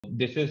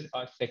This is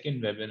our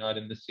second webinar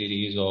in the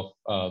series of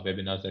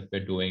webinars that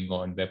we're doing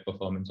on web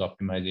performance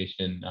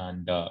optimization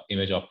and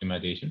image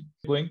optimization.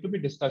 We're going to be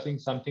discussing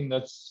something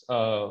that's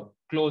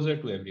closer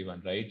to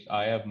everyone, right?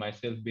 I have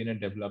myself been a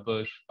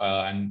developer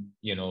and,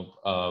 we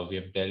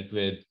have dealt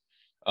with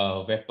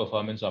web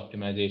performance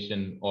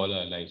optimization all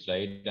our lives,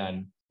 right?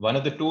 And one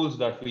of the tools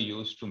that we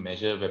use to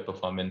measure web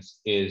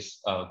performance is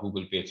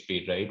Google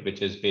PageSpeed, right?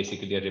 Which is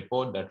basically a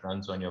report that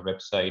runs on your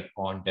website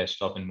on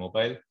desktop and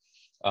mobile.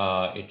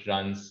 It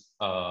runs,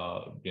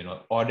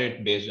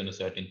 audit based on a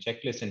certain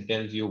checklist and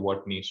tells you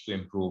what needs to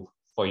improve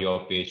for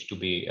your page to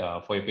be,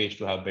 for your page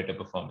to have better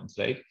performance,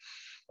 right?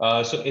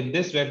 So in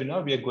this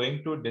webinar, we are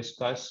going to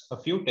discuss a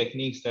few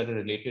techniques that are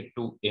related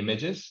to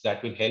images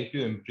that will help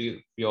you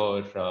improve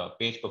your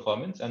page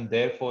performance and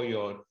therefore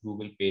your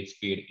Google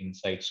PageSpeed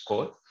Insights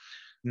score.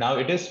 Now,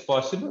 it is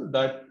possible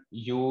that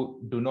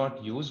you do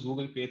not use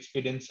Google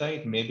PageSpeed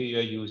Insight. Maybe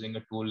you're using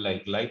a tool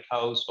like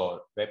Lighthouse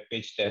or Web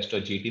Page Test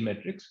or GT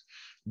Metrics.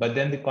 But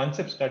then the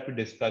concepts that we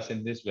discuss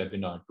in this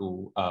webinar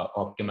to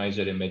optimize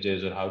your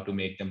images or how to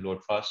make them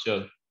load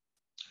faster,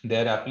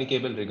 they're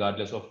applicable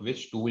regardless of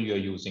which tool you're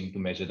using to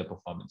measure the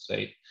performance,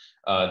 right?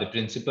 The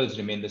principles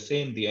remain the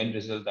same. The end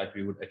result that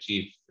we would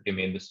achieve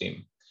remain the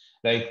same.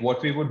 Like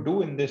what we would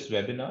do in this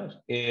webinar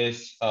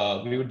is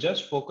we would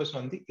just focus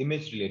on the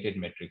image related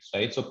metrics,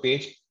 right? So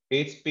page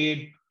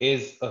speed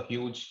is a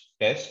huge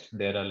test.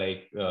 There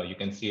are you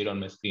can see it on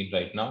my screen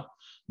right now.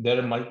 There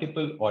are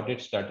multiple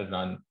audits that are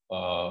run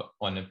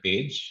on a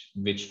page,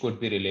 which could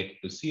be related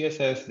to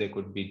CSS. There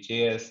could be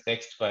JS,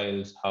 text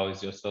files. How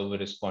is your server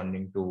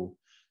responding to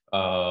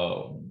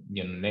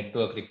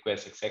network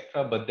requests,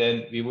 etc. But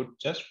then we would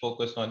just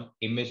focus on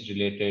image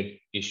related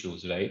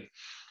issues, right?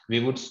 We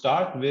would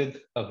start with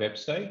a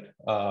website,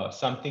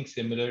 something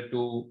similar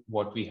to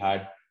what we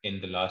had in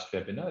the last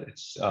webinar.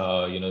 It's,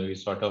 we're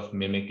sort of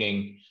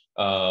mimicking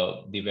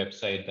the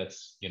website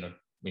that's,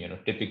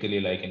 typically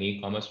like an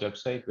e-commerce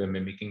website. We're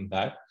mimicking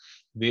that.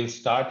 We'll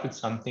start with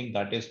something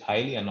that is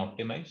highly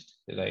unoptimized,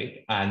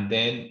 right? And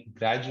then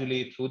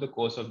gradually through the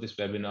course of this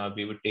webinar,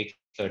 we would take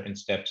certain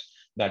steps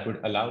that would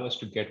allow us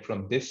to get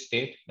from this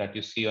state that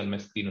you see on my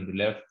screen on the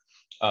left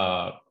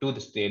to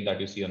the state that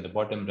you see on the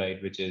bottom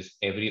right, which is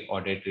every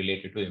audit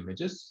related to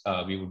images.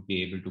 We would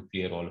be able to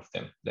clear all of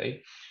them,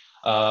 right?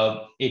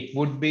 It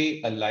would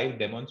be a live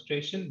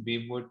demonstration.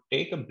 We would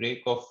take a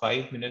break of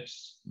 5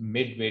 minutes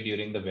midway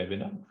during the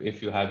webinar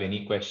if you have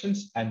any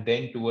questions. And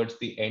then towards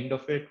the end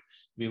of it,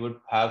 we would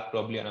have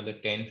probably another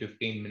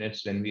 10-15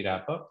 minutes when we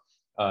wrap up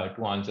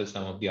to answer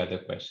some of the other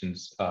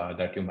questions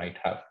that you might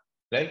have,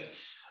 right?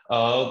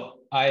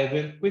 I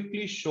will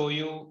quickly show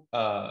you,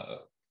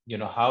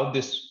 how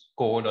this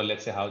code, or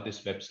let's say how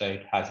this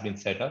website has been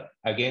set up.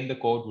 Again, the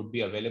code would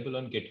be available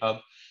on GitHub.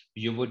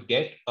 You would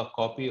get a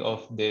copy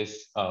of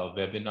this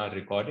webinar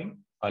recording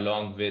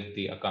along with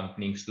the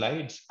accompanying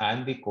slides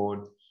and the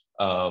code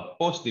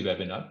post the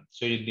webinar.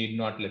 So you need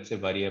not, let's say,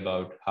 worry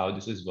about how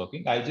this is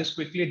working. I'll just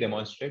quickly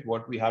demonstrate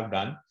what we have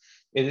done.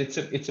 It's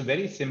a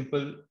very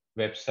simple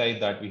website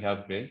that we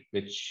have built,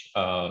 which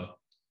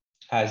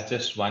has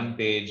just one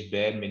page,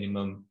 bare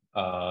minimum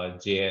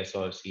JS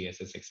or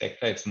CSS,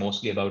 etc. It's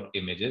mostly about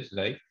images,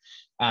 right?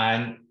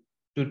 And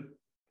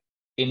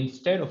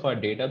instead of our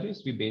database,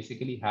 we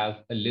basically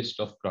have a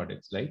list of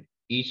products, right?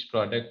 Each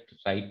product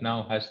right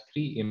now has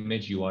 3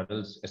 image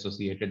URLs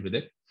associated with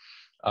it.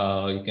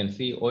 You can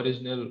see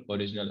original,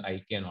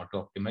 IK, and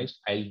auto-optimized.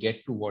 I'll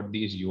get to what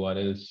these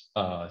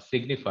URLs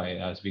signify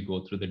as we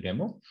go through the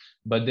demo.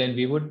 But then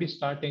we would be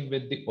starting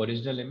with the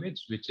original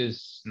image, which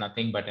is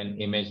nothing but an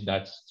image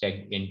that's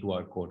checked into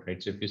our code,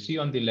 right? So if you see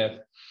on the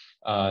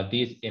left,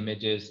 these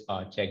images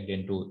are checked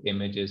into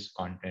images,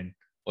 content,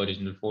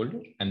 original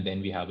folder, and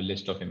then we have a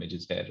list of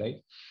images there, right?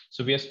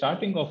 So we are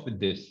starting off with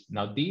this.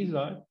 Now, these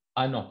are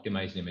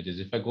unoptimized images.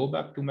 If I go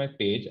back to my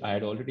page, I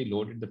had already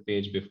loaded the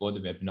page before the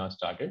webinar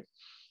started.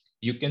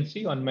 You can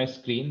see on my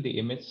screen, the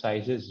image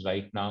sizes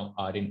right now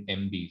are in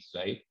MBs,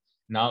 right?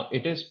 Now,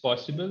 it is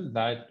possible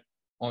that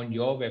on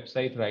your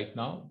website right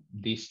now,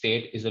 the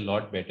state is a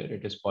lot better.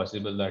 It is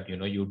possible that,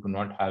 you do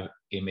not have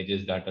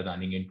images that are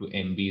running into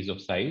MBs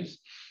of size.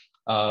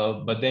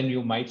 But then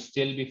you might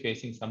still be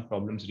facing some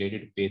problems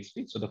related to page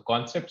speed. So the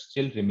concept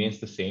still remains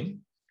the same.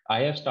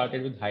 I have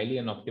started with highly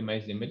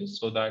unoptimized images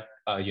so that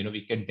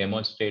we can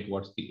demonstrate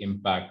what's the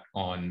impact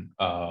on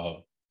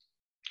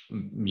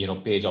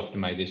page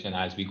optimization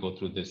as we go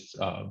through this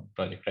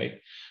project, right?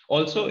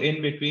 Also,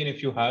 in between,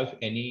 if you have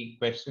any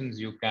questions,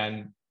 you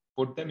can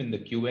put them in the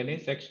Q&A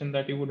section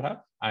that you would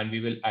have, and we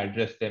will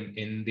address them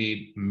in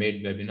the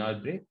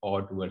mid-webinar break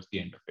or towards the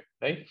end of it,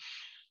 right?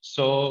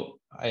 So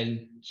I'll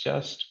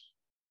just,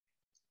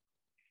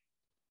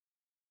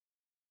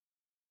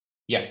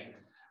 yeah.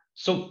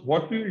 So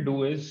what we will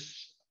do is,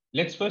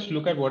 let's first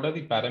look at what are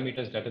the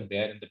parameters that are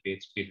there in the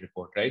page speed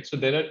report, right? So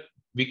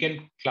we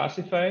can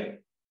classify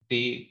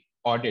the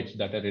audits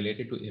that are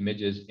related to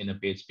images in a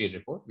page speed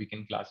report. We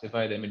can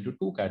classify them into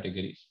 2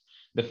 categories.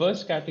 The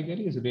first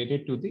category is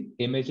related to the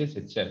images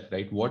itself,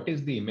 right? What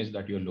is the image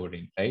that you're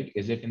loading, right?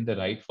 Is it in the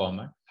right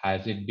format?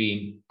 Has it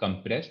been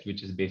compressed,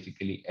 which is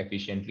basically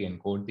efficiently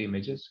encode the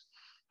images?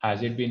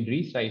 Has it been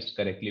resized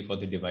correctly for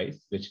the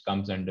device, which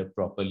comes under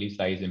properly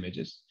sized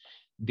images?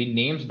 The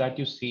names that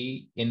you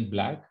see in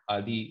black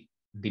are the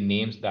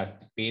names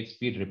that the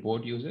PageSpeed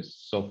report uses.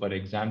 So for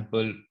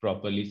example,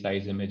 properly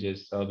sized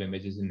images serve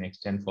images in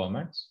next-gen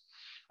formats.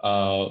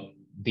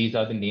 These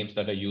are the names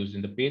that are used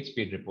in the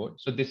PageSpeed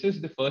report. So this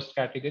is the first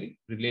category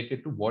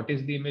related to what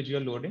is the image you're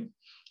loading.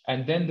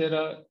 And then there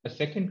are a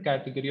second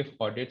category of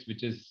audits,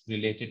 which is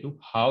related to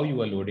how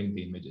you are loading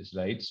the images,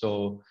 right?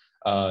 So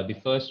the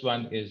first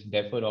one is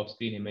defer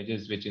off-screen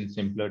images, which in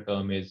simpler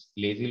term is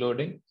lazy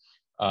loading.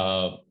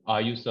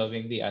 Are you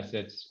serving the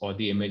assets or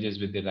the images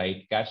with the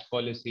right cache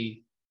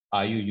policy?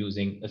 Are you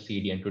using a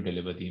CDN to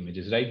deliver the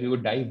images, right? We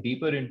would dive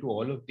deeper into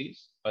all of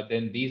these, but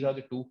then these are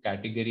the two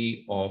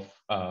category of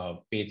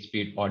page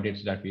speed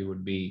audits that we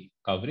would be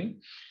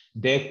covering.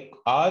 There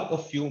are a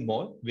few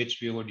more which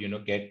we would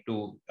get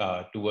to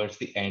towards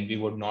the end. We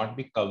would not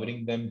be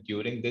covering them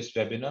during this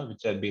webinar,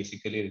 which are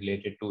basically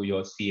related to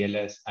your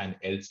CLS and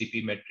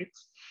LCP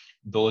metrics.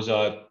 Those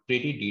are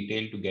pretty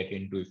detailed to get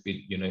into.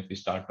 If we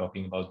start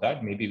talking about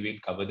that, maybe we'll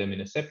cover them in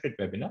a separate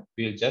webinar.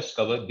 We'll just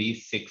cover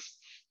these 6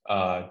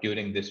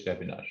 during this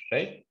webinar,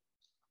 right?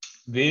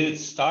 We'll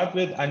start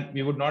with, and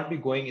we would not be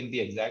going in the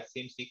exact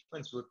same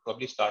sequence. We would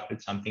probably start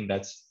with something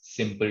that's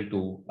simple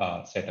to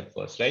set up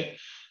first, right?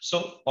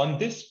 So on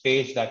this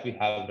page that we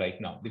have right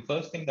now, the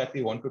first thing that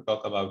we want to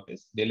talk about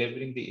is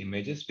delivering the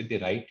images with the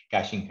right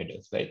caching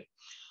headers, right?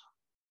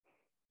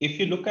 If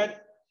you look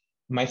at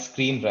my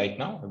screen right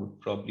now, I would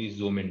probably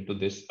zoom into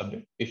this a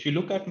bit. If you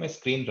look at my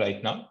screen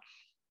right now,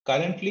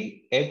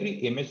 currently, every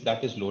image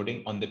that is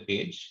loading on the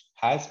page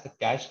has a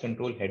cache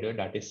control header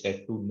that is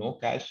set to no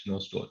cache, no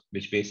store,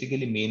 which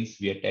basically means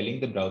we are telling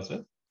the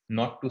browser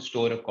not to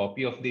store a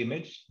copy of the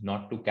image,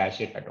 not to cache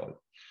it at all.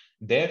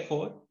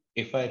 Therefore,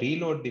 if I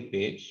reload the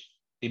page,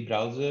 the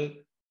browser,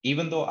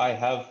 even though I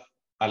have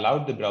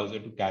allowed the browser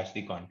to cache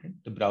the content,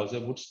 the browser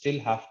would still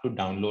have to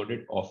download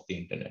it off the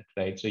internet,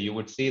 right? So you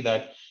would see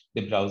that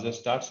the browser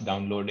starts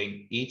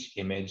downloading each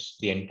image,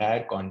 the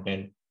entire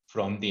content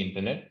from the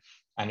internet,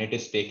 and it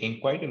is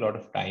taking quite a lot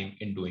of time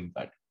in doing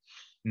that.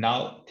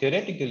 Now,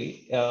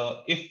 theoretically,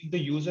 if the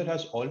user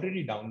has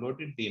already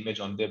downloaded the image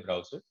on their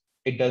browser,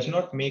 it does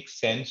not make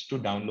sense to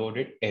download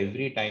it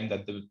every time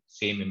that the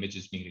same image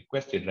is being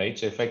requested, right?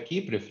 So if I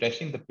keep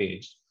refreshing the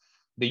page,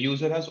 the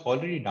user has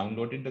already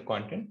downloaded the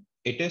content.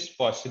 It is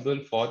possible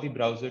for the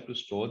browser to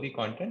store the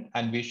content,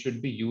 and we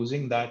should be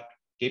using that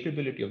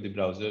capability of the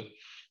browser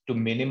to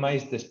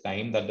minimize this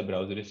time that the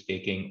browser is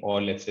taking,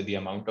 or let's say the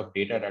amount of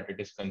data that it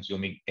is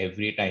consuming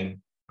every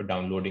time for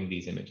downloading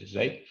these images,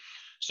 right?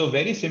 So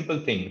very simple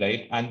thing,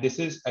 right? And this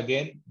is,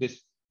 again,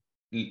 this,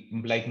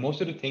 like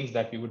most of the things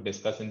that we would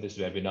discuss in this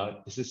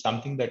webinar, this is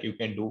something that you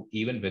can do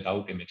even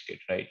without ImageKit,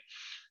 right?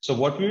 So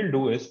what we will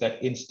do is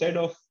that instead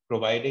of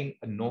providing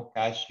a no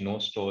cache, no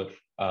store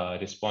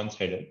response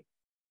header,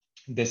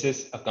 this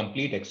is a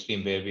complete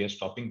extreme where we are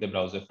stopping the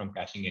browser from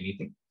caching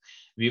anything.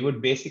 We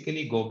would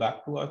basically go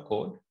back to our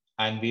code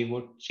and we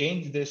would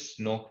change this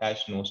no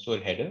cache, no store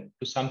header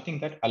to something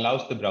that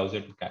allows the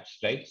browser to cache,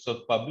 right?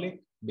 So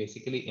public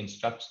basically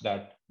instructs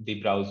that the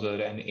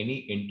browser and any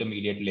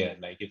intermediate layer,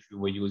 like if you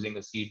were using a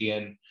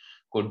CDN,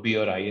 could be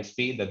your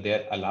ISP, that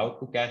they're allowed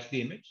to cache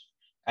the image.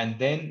 And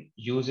then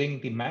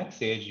using the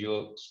max age,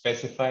 you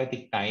specify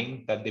the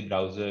time that the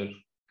browser,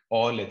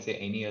 or let's say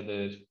any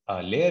other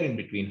layer in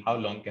between, how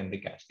long can they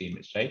cache the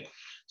image, right?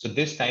 So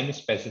this time is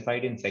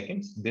specified in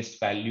seconds. This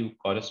value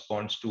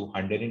corresponds to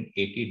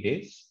 180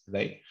 days,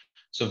 right?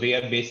 So we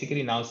are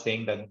basically now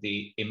saying that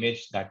the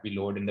image that we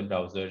load in the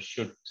browser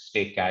should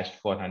stay cached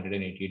for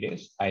 180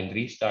 days. I'll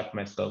restart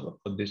my server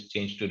for this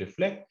change to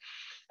reflect.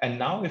 And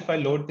now if I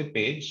load the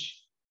page,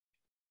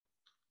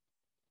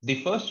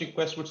 the first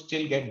request would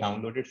still get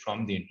downloaded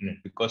from the internet,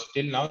 because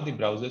till now the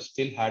browser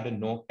still had a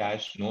no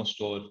cache, no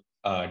store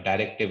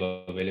directive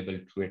available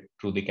to it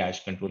through the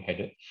cache control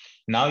header.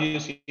 Now you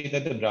see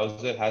that the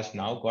browser has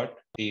now got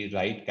the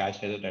right cache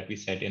header that we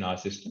set in our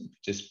system,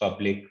 which is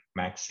public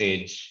max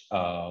age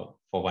for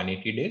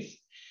 180 days.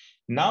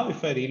 Now,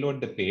 if I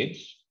reload the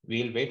page,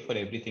 we'll wait for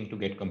everything to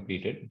get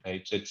completed,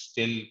 right? So it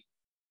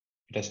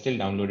has still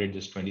downloaded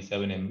just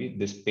 27 MB.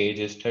 This page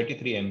is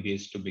 33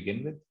 MB to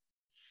begin with.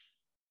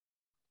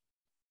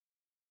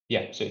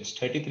 Yeah, so it's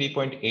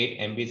 33.8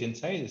 MBs in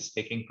size. It's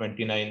taking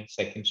 29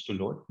 seconds to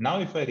load. Now,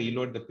 if I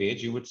reload the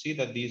page, you would see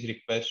that these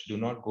requests do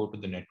not go to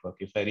the network.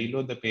 If I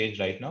reload the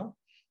page right now,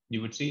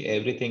 you would see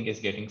everything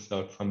is getting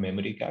served from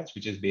memory cache,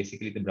 which is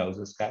basically the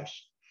browser's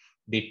cache.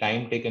 The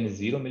time taken is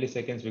 0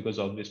 milliseconds because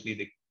obviously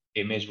the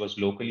image was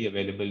locally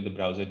available. The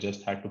browser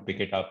just had to pick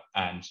it up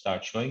and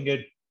start showing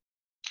it.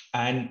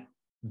 And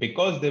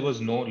because there was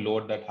no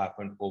load that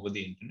happened over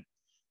the internet,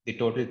 the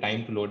total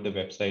time to load the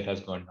website has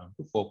gone down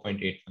to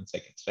 4.81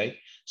 seconds, right?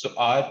 So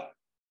our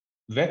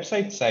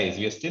website size,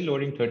 we are still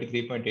loading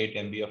 33.8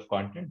 MB of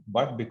content,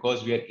 but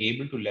because we are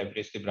able to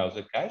leverage the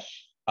browser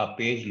cache, our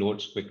page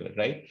loads quicker,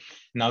 right?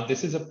 Now,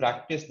 this is a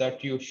practice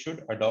that you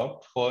should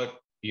adopt for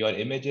your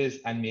images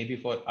and maybe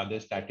for other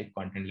static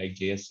content like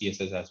JS,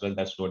 CSS as well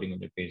that's loading on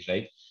the page,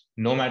 right?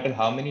 No matter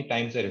how many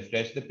times I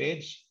refresh the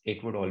page,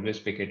 it would always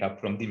pick it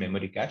up from the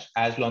memory cache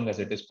as long as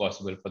it is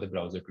possible for the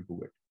browser to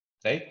do it,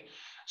 right?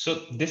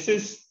 So this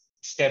is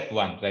step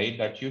one, right?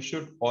 That you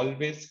should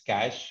always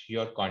cache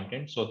your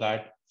content so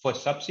that for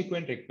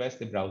subsequent requests,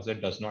 the browser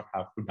does not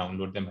have to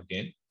download them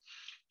again.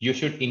 You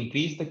should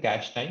increase the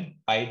cache time.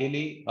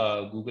 Ideally,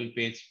 Google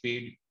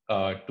PageSpeed,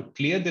 to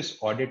clear this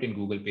audit in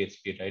Google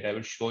PageSpeed, right? I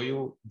will show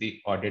you the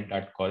audit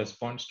that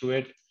corresponds to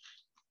it,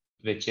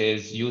 which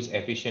is use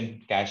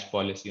efficient cache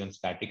policy on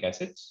static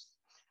assets.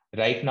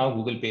 Right now,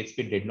 Google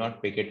PageSpeed did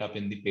not pick it up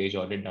in the page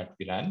audit that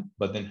we ran,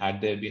 but then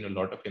had there been a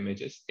lot of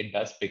images, it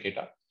does pick it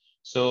up.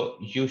 So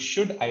you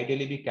should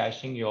ideally be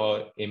caching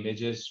your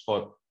images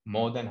for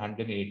more than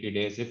 180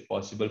 days, if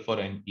possible for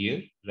an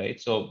year,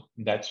 right? So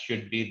that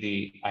should be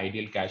the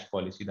ideal cache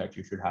policy that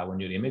you should have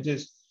on your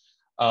images.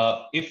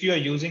 If you are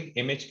using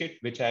ImageKit,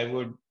 which I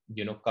would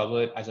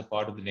cover as a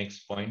part of the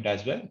next point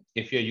as well.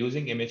 If you're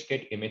using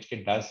ImageKit,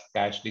 ImageKit does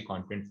cache the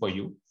content for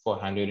you for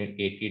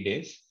 180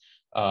 days.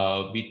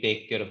 We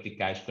take care of the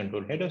cache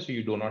control header, so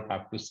you do not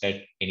have to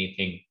set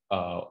anything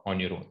on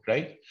your own,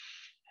 right?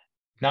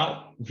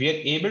 Now, we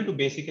are able to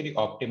basically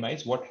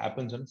optimize what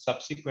happens on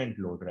subsequent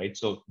load, right?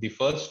 So the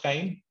first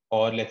time,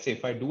 or let's say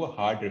if I do a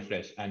hard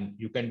refresh, and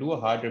you can do a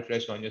hard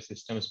refresh on your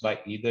systems by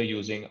either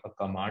using a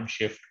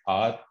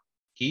Command-Shift-R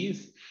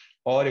keys,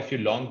 or if you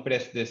long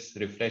press this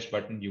refresh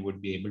button, you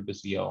would be able to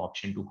see an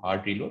option to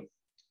hard reload.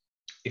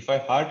 If I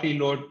hard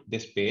reload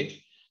this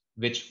page,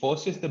 which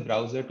forces the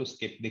browser to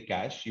skip the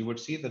cache, you would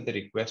see that the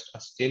requests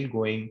are still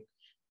going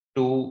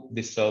to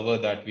the server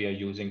that we are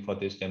using for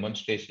this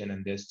demonstration,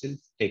 and they're still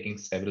taking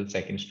several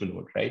seconds to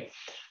load, right?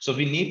 So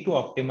we need to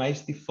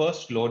optimize the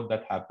first load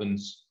that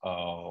happens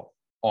on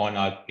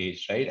our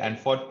page, right? And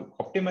to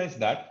optimize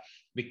that,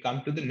 we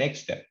come to the next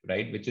step,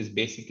 right? Which is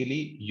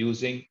basically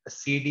using a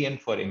CDN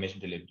for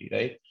image delivery,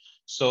 right?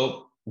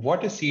 So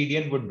what a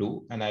CDN would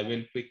do, and I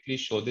will quickly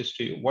show this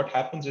to you. What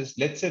happens is,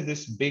 let's say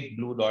this big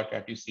blue dot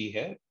that you see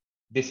here,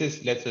 this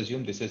is, let's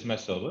assume this is my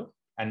server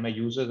and my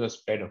users are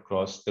spread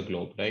across the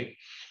globe, right?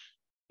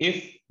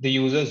 If the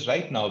users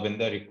right now, when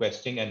they're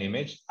requesting an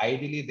image,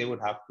 ideally they would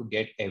have to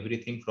get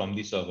everything from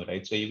the server,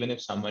 right? So even if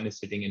someone is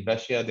sitting in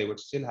Russia, they would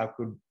still have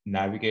to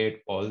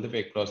navigate all the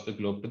way across the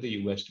globe to the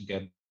US to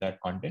get that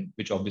content,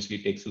 which obviously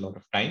takes a lot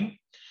of time.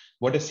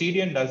 What a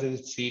CDN does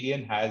is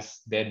CDN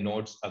has their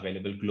nodes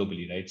available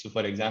globally, right? So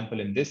for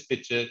example, in this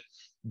picture,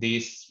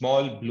 these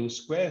small blue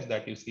squares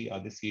that you see are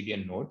the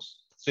CDN nodes.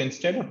 So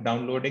instead of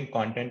downloading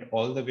content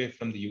all the way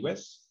from the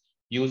US,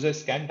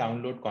 users can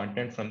download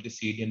content from the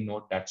CDN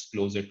node that's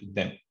closer to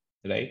them,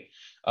 right?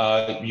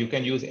 You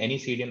can use any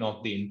CDN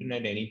of the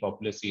internet. Any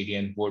popular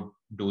CDN would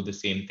do the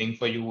same thing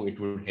for you. It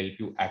would help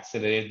you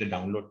accelerate the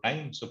download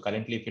time. So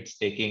currently, if it's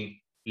taking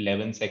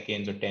 11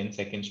 seconds or 10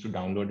 seconds to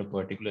download a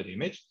particular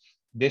image,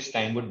 this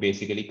time would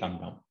basically come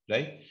down,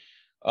 right?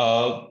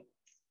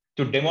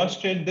 To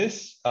demonstrate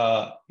this,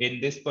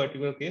 in this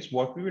particular case,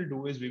 what we will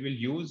do is we will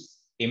use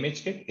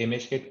ImageKit.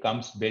 ImageKit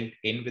comes built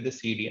in with the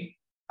CDN.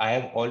 I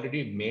have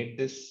already made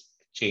this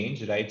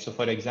change, right? So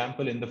for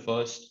example, in the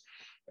first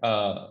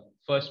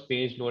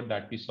page load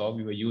that we saw,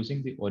 we were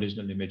using the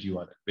original image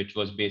URL, which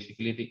was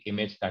basically the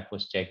image that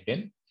was checked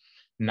in.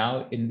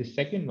 Now in the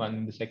second one,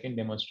 in the second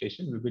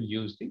demonstration, we will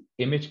use the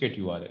ImageKit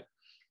URL.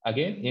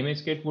 Again,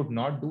 ImageKit would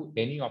not do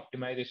any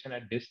optimization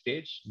at this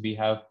stage. We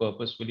have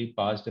purposefully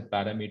passed a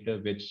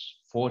parameter which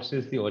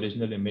forces the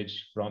original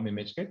image from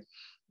ImageKit.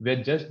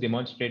 We're just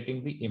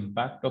demonstrating the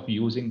impact of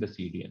using the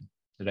CDN,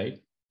 right?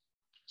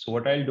 So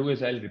what I'll do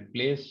is I'll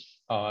replace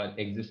our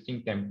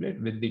existing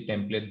template with the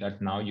template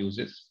that now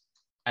uses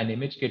an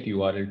ImageKit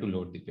URL to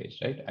load the page,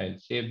 right? I'll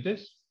save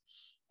this.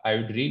 I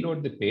would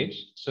reload the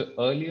page. So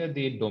earlier,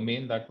 the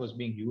domain that was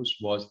being used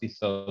was the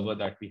server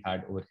that we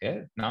had over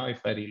here. Now, if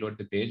I reload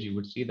the page, you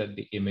would see that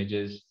the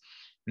images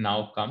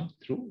now come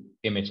through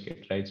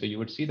ImageKit, right? So you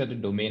would see that the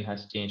domain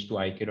has changed to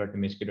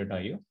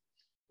ik.imagekit.io.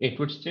 It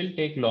would still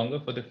take longer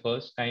for the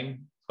first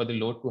time for the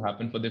load to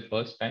happen for the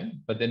first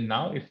time. But then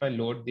now, if I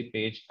load the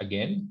page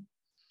again,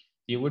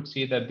 you would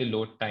see that the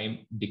load time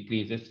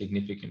decreases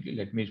significantly.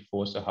 Let me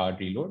force a hard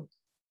reload.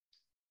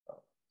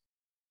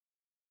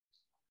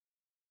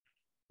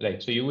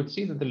 Right, so you would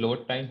see that the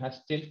load time has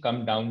still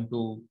come down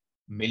to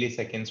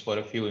milliseconds for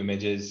a few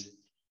images.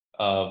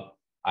 I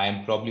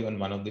am probably on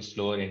one of the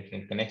slower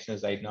internet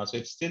connections right now, so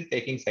it's still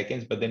taking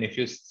seconds. But then if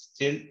you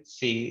still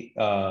see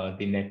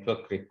the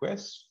network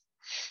requests,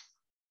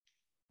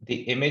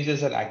 the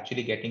images are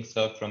actually getting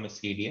served from a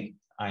CDN.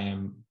 I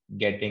am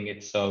getting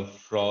it served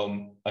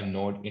from a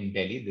node in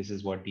Delhi. This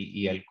is what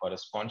the EL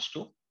corresponds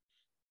to.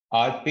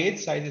 Our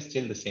page size is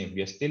still the same.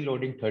 We are still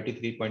loading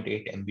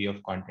 33.8 MB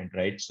of content,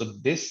 right? So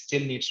this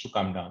still needs to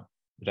come down,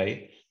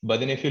 right?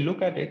 But then if you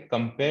look at it,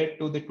 compared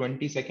to the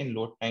 20-second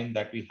load time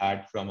that we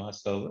had from our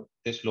server,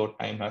 this load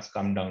time has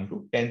come down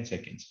to 10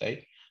 seconds,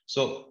 right?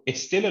 So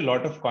it's still a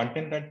lot of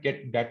content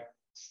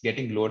that's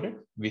getting loaded.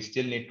 We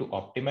still need to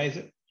optimize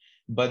it.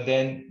 but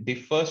then the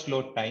first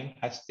load time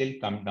has still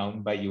come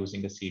down by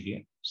using a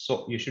CDN.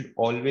 So you should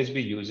always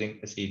be using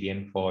a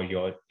CDN for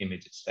your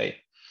images, right?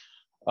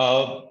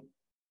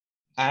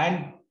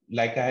 And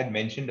like I had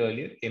mentioned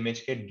earlier,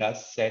 ImageKit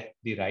does set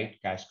the right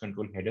cache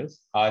control headers.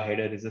 Our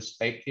header is a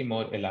slightly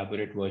more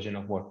elaborate version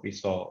of what we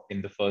saw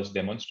in the first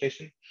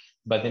demonstration,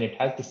 but then it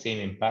has the same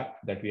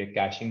impact that we are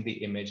caching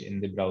the image in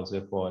the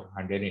browser for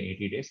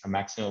 180 days, a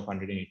maximum of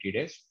 180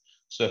 days.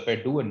 So if I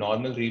do a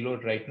normal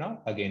reload right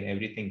now, again,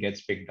 everything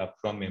gets picked up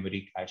from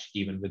memory cache,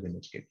 even with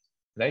ImageKit,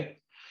 right?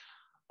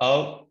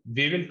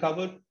 We will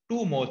cover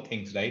two more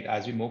things, right,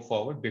 as we move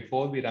forward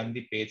before we run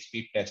the page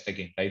speed test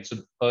again, right? So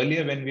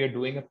earlier when we are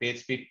doing a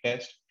page speed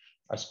test,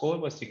 our score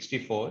was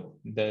 64.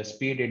 The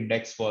speed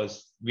index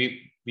was,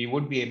 we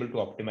would be able to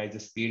optimize the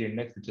speed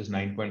index, which is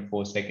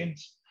 9.4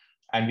 seconds.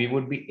 And we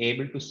would be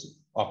able to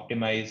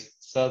optimize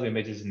serve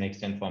images in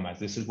next-gen formats.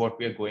 This is what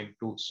we are going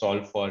to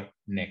solve for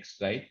next,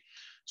 right?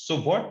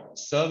 So what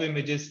serve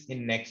images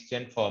in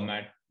next-gen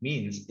format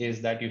means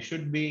is that you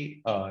should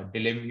be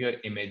delivering your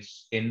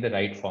image in the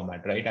right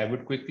format, right? I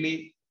would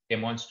quickly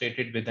demonstrate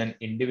it with an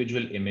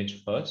individual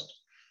image first.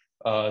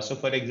 So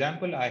for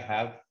example, I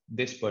have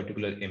this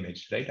particular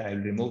image, right? I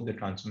will remove the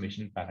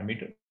transformation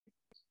parameter.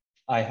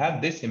 I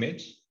have this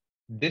image.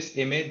 This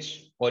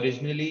image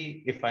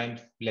originally,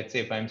 let's say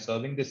if I'm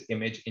serving this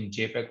image in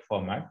JPEG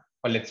format,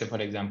 or let's say, for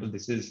example,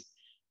 this is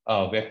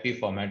WebP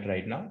format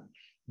right now,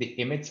 the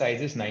image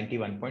size is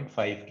 91.5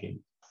 KB.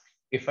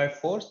 If I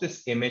force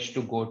this image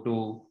to go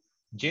to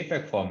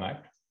JPEG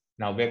format,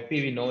 now WebP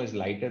we know is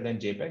lighter than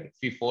JPEG. If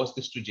we force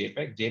this to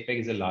JPEG,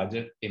 JPEG is a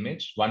larger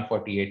image,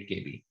 148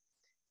 KB.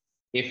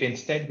 If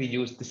instead we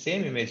use the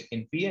same image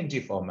in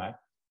PNG format,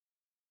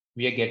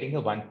 we are getting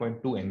a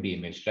 1.2 MB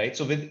image, right?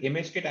 So with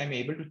ImageKit, I'm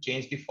able to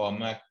change the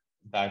format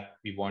that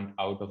we want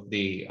out of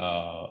the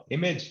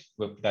image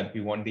that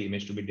we want the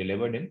image to be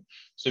delivered in.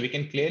 So we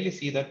can clearly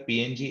see that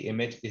PNG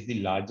image is the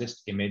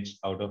largest image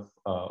out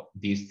of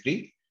these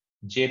three.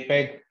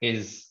 JPEG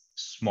is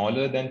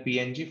smaller than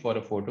PNG for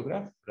a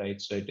photograph,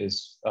 right? So it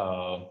is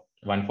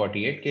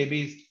 148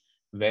 KBs.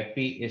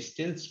 WebP is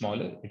still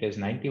smaller. It is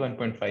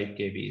 91.5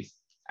 KBs.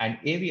 And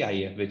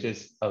AVIF, which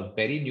is a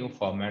very new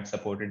format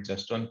supported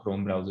just on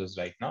Chrome browsers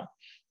right now.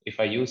 If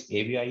I use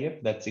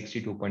AVIF, that's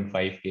 62.5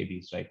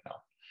 KBs right now.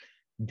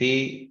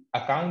 The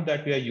account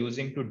that we are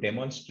using to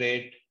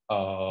demonstrate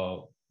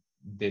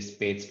this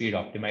page speed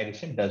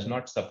optimization does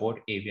not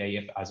support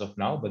AVIF as of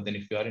now, but then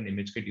if you are an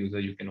ImageKit user,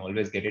 you can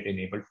always get it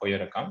enabled for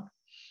your account.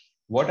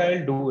 What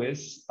I'll do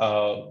is,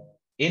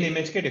 in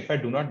ImageKit, if I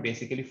do not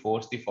basically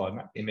force the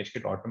format,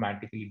 ImageKit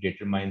automatically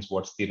determines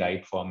what's the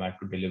right format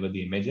to deliver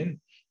the image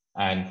in.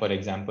 And for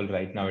example,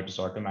 right now it is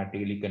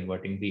automatically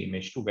converting the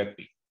image to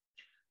WebP.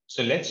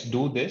 So let's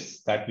do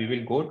this, that we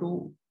will go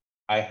to,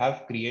 I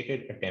have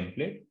created a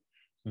template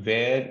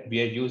where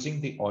we are using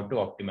the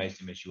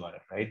auto-optimized image URL,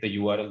 right? The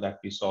URL that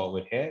we saw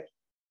over here.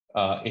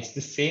 It's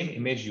the same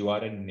image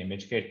URL in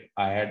ImageKit.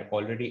 I had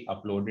already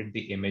uploaded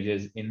the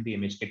images in the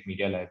ImageKit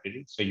media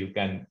library. So you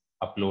can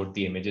upload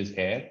the images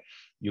here.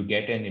 You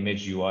get an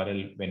image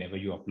URL whenever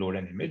you upload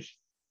an image.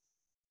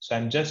 So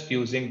I'm just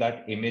using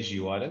that image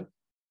URL,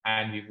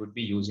 and we would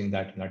be using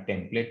that in a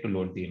template to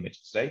load the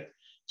images, right?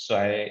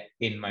 So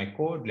in my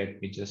code,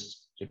 let me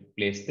just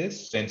replace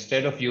this. So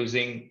instead of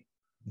using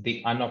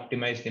the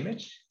unoptimized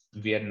image,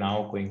 we are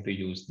now going to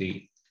use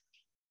the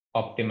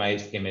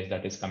optimized image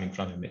that is coming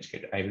from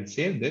ImageKit. I will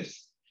save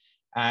this.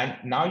 And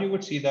now you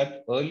would see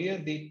that earlier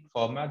the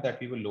format that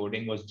we were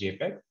loading was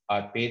JPEG.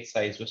 Our page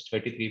size was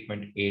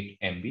 33.8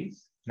 MBs.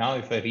 Now,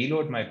 if I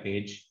reload my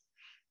page,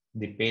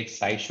 the page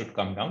size should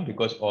come down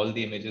because all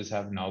the images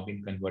have now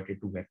been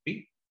converted to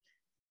WebP.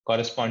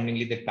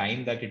 Correspondingly, the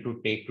time that it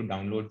would take to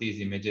download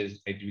these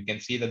images, right, we can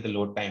see that the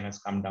load time has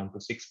come down to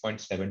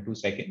 6.72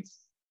 seconds.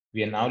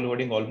 We are now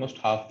loading almost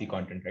half the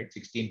content, right?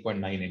 16.9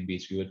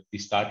 MBs. We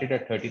started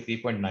at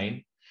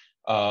 33.9.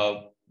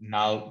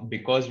 Now,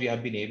 because we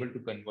have been able to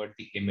convert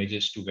the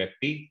images to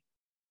WebP,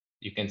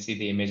 you can see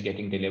the image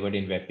getting delivered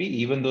in WebP,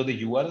 even though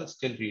the URL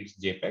still reads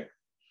JPEG.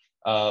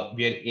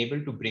 We are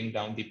able to bring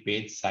down the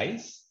page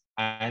size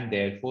and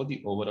therefore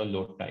the overall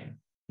load time.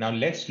 Now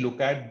let's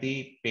look at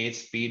the page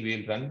speed.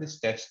 We'll run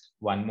this test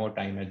one more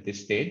time at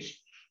this stage,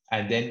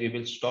 and then we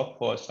will stop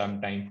for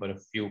some time for a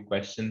few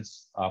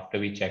questions after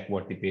we check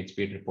what the page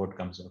speed report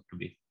comes out to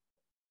be.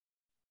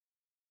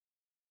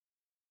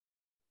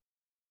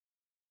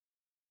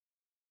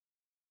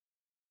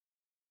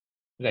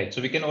 Right,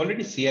 so we can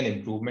already see an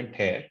improvement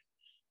here.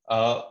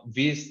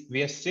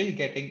 We are still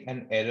getting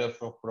an error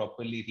for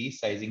properly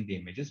resizing the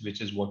images,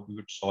 which is what we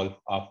would solve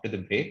after the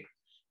break.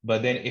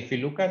 But then if we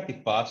look at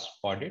the past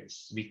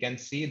audits, we can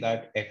see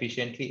that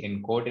efficiently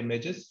encode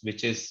images,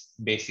 which is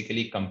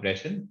basically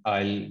compression.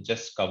 I'll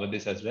just cover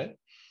this as well.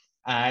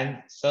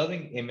 And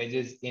serving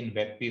images in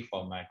WebP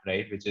format,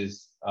 right, which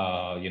is,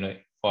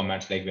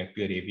 formats like WebP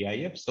or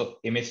AVIF. So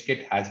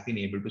ImageKit has been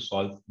able to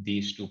solve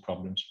these two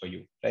problems for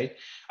you, right?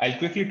 I'll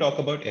quickly talk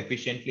about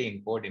efficiently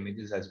encode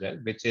images as well,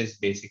 which is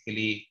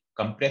basically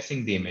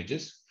compressing the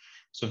images.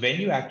 So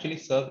when you actually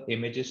serve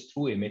images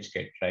through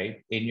ImageKit,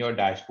 right, in your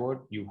dashboard,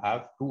 you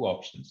have two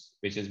options,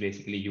 which is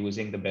basically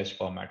using the best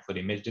format for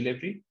image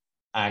delivery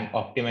and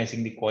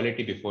optimizing the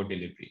quality before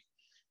delivery.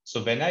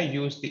 So when I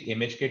used the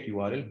ImageKit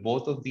URL,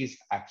 both of these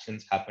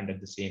actions happened at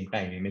the same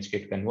time.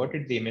 ImageKit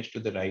converted the image to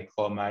the right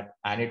format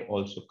and it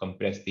also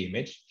compressed the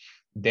image.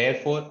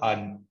 Therefore,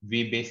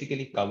 we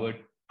basically covered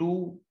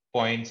 2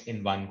 points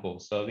in one go,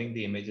 serving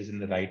the images in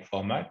the right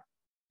format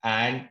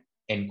and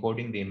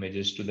encoding the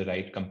images to the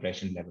right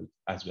compression level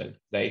as well,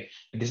 right?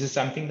 This is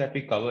something that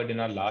we covered in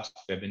our last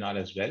webinar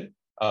as well.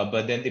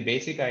 But then the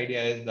basic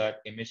idea is that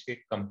ImageKit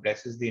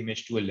compresses the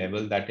image to a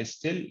level that is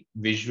still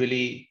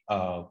visually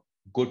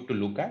good to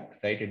look at,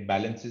 right? It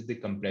balances the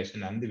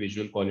compression and the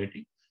visual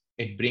quality.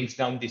 It brings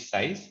down the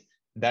size.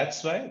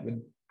 That's why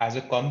as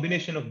a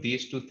combination of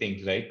these two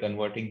things, right?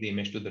 Converting the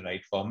image to the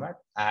right format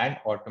and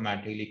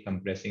automatically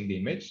compressing the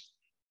image.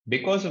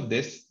 Because of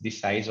this, the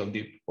size of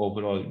the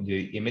overall,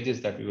 the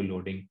images that we were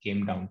loading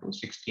came down to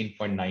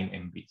 16.9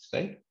 MBs,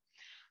 right?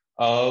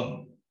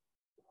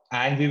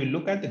 And we will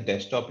look at the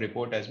desktop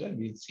report as well.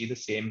 We'll see the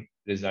same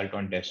result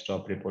on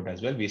desktop report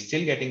as well. We're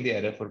still getting the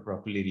error for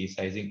properly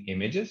resizing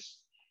images,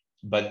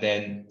 but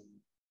then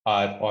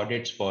our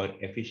audits for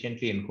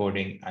efficiently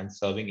encoding and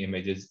serving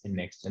images in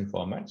next-gen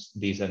formats,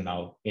 these are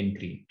now in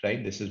green,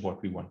 right? This is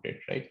what we wanted,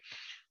 right?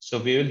 So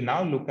we will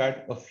now look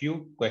at a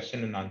few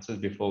question and answers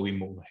before we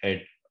move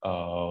ahead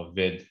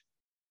with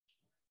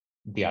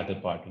the other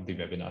part of the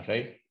webinar,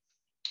 right?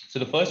 So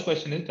the first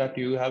question is that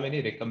do you have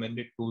any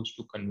recommended tools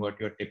to convert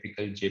your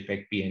typical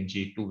JPEG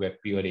PNG to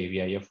WebP or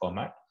AVIF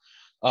format?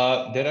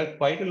 There are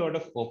quite a lot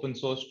of open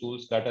source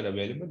tools that are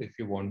available. If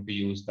you want to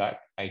use that,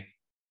 I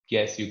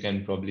guess you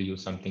can probably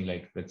use something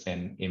like, let's say,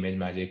 an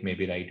ImageMagick,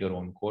 maybe write your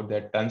own code.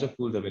 There are tons of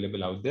tools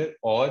available out there.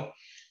 Or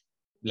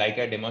like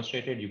I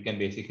demonstrated, you can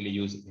basically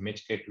use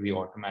ImageKit. We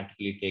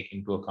automatically take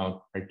into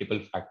account multiple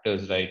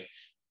factors, right?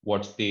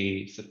 What's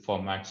the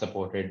format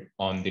supported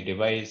on the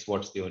device?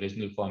 What's the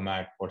original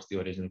format? What's the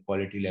original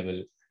quality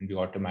level? And we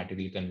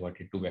automatically convert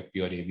it to WebP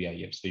or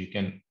AVIF. So you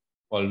can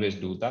always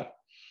do that.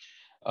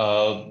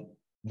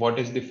 What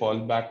is the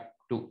fallback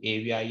to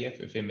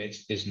AVIF if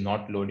image is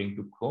not loading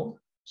to Chrome?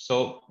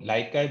 So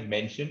like I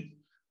mentioned,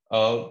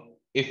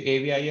 if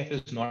AVIF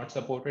is not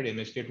supported,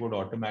 ImageKit would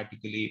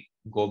automatically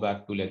go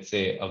back to, let's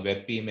say, a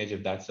WebP image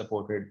if that's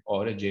supported,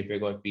 or a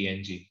JPEG or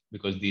PNG,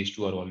 because these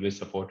two are always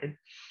supported.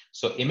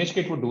 So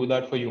ImageKit would do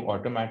that for you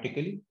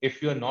automatically.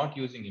 If you're not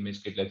using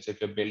ImageKit, let's say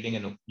if you're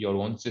building your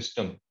own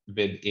system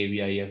with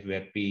AVIF,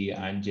 WebP,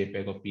 and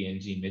JPEG or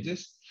PNG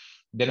images,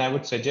 then I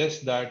would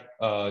suggest that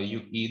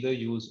you either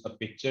use a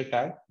picture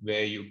tag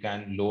where you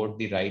can load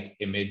the right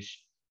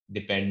image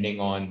depending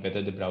on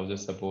whether the browser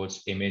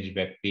supports image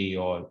WebP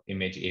or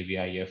image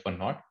AVIF or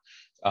not.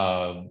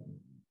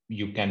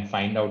 You can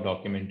find out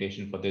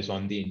documentation for this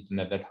on the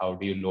internet, that how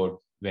do you load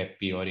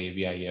WebP or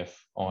AVIF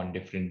on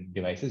different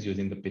devices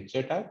using the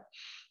picture tag.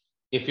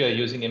 If you're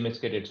using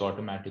ImageKit, it's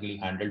automatically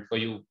handled for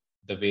you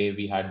the way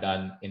we had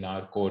done in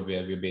our code,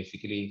 where we're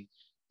basically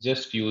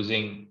just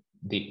using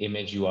the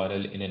image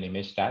URL in an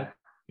image tag,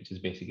 which is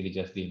basically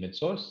just the image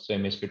source. So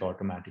ImageKit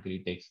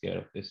automatically takes care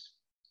of this.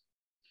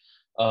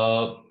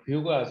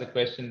 Hugo has a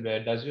question,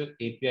 where does your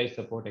API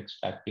support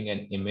extracting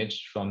an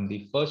image from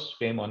the first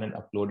frame on an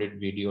uploaded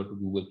video to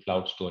Google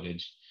Cloud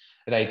Storage?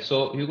 Right.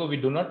 So Hugo, we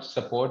do not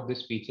support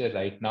this feature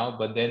right now,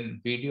 but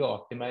then video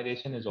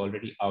optimization is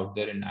already out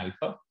there in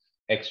alpha.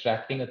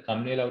 Extracting a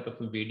thumbnail out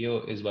of a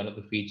video is one of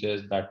the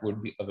features that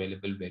would be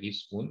available very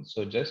soon.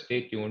 So just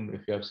stay tuned.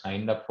 If you have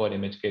signed up for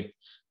ImageKit,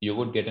 you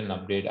would get an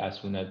update as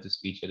soon as this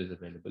feature is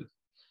available.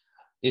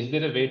 Is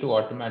there a way to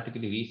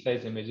automatically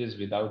resize images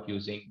without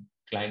using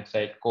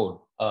client-side code?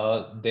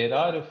 There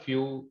are a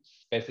few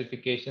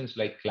specifications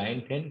like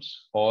client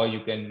hints, or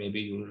you can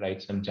maybe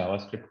write some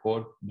JavaScript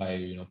code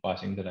by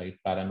passing the right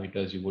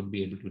parameters. You would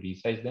be able to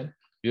resize them.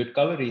 We would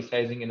cover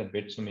resizing in a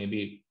bit, so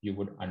maybe you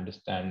would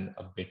understand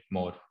a bit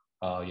more.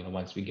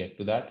 Once we get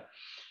to that.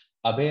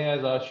 Abhay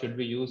has asked, should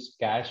we use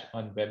cache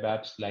on web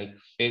apps like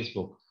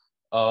Facebook?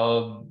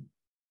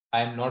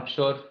 I'm not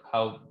sure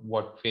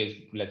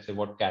let's say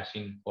what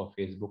caching for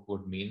Facebook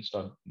would mean.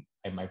 So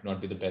I might not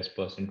be the best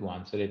person to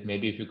answer it.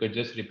 Maybe if you could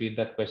just repeat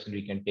that question,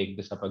 we can take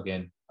this up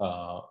again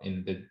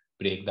in the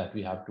break that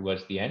we have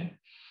towards the end.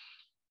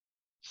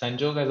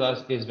 Sanjog has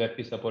asked, is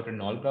WebP supported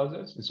in all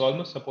browsers? It's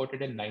almost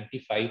supported in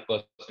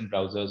 95%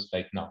 browsers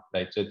right now,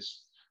 right? So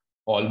it's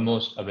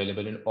almost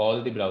available in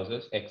all the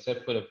browsers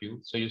except for a few.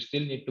 So you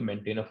still need to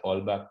maintain a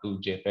fallback to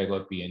JPEG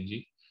or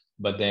PNG.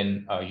 But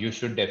then you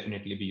should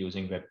definitely be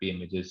using WebP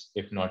images,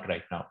 if not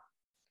right now.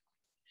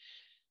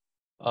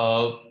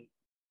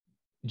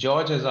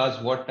 George has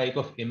asked, what type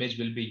of image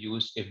will be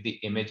used if the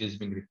image is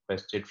being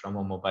requested from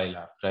a mobile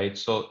app, right?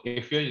 So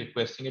if you're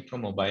requesting it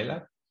from a mobile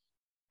app,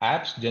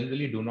 apps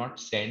generally do not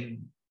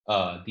send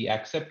the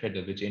accept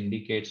header, which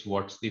indicates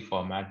what's the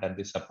format that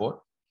they support.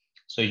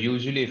 So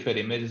usually if your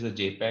image is a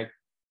JPEG,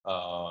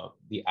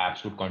 the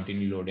apps would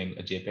continue loading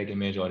a JPEG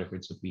image, or if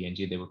it's a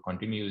PNG, they would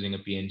continue using a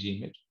PNG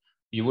image.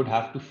 you would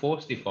have to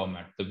force the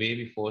format. The way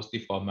we force the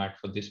format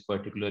for this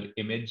particular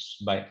image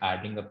by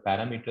adding a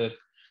parameter.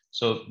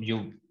 So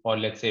you, or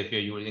let's say if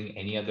you're using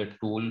any other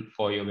tool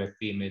for your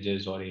WebP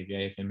images or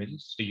AVIF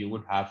images, so you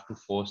would have to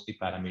force the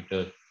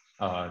parameter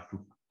to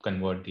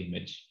convert the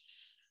image.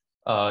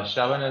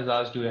 Shravan has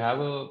asked, do you have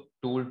a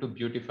tool to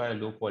beautify a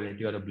low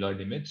quality or a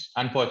blurred image?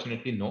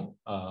 Unfortunately, no.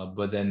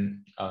 But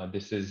then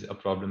this is a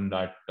problem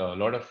that a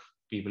lot of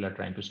people are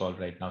trying to solve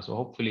right now. So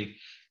hopefully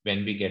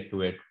when we get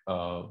to it,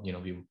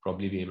 we would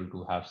probably be able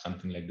to have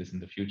something like this in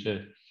the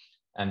future.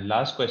 And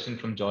last question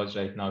from George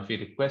right now, if you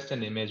request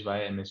an image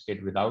via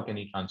ImageKit without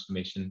any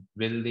transformation,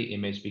 will the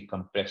image be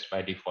compressed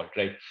by default,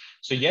 right?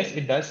 So yes,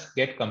 it does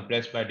get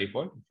compressed by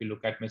default. If you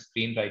look at my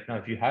screen right now,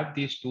 if you have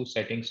these two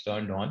settings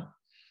turned on,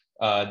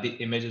 the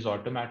image is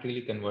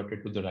automatically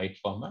converted to the right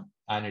format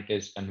and it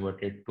is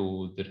converted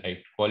to the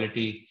right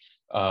quality,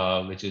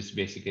 which is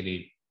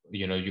basically,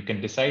 you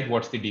can decide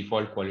what's the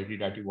default quality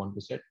that you want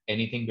to set.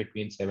 Anything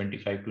between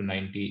 75 to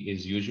 90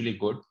 is usually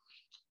good.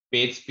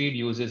 PageSpeed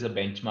uses a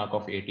benchmark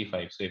of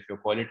 85. So if your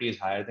quality is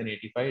higher than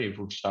 85, it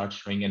would start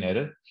showing an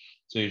error.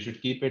 So you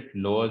should keep it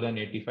lower than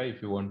 85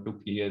 if you want to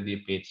clear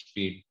the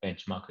PageSpeed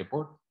benchmark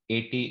report.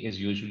 80 is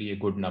usually a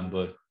good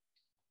number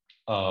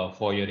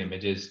for your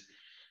images,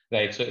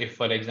 right? So if,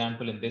 for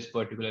example, in this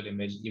particular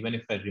image, even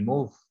if I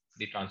remove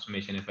the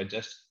transformation, if I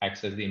just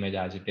access the image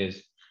as it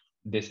is,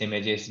 this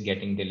image is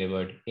getting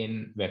delivered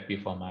in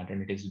WebP format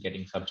and it is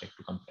getting subject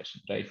to compression,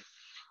 right?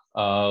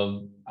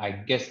 I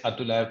guess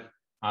Atul, I've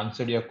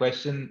answered your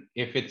question.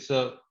 If it's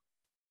a,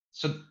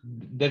 so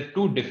there are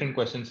two different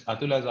questions.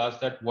 Atul has asked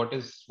that what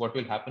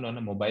will happen on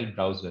a mobile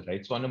browser,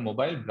 right? So on a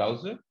mobile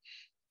browser,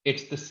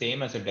 it's the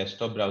same as a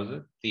desktop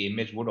browser. The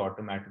image would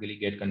automatically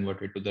get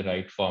converted to the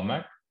right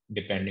format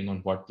depending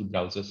on what the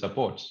browser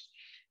supports.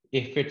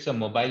 If it's a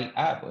mobile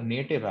app, a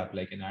native app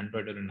like an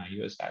Android or an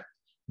iOS app,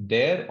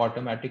 their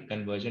automatic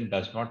conversion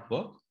does not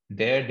work.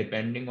 There,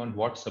 depending on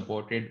what's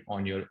supported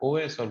on your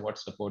OS or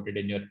what's supported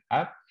in your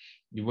app,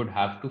 you would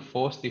have to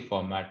force the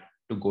format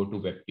to go to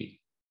WebP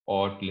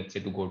or let's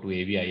say to go to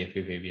AVIF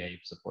if AVIF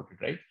supported,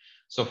 right?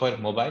 So for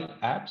mobile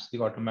apps,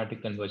 the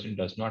automatic conversion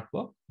does not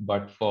work,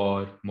 but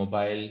for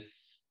mobile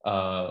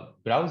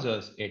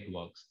browsers, it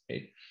works,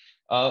 right?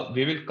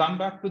 We will come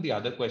back to the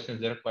other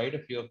questions. There are quite a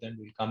few of them.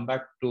 We'll come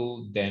back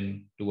to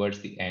them towards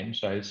the end.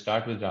 So I'll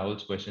start with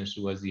Rahul's questions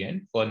towards the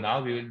end. For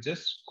now, we will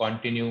just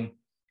continue,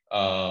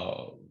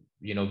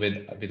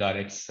 with our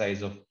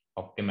exercise of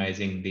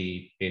optimizing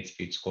the page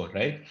speed score,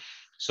 right?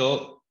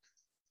 So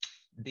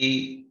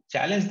the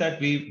challenge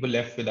that we were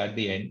left with at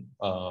the end,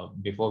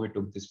 before we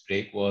took this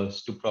break,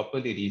 was to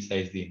properly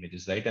resize the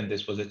images, right? And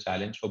this was a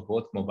challenge for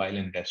both mobile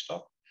and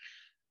desktop.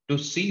 To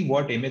see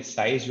what image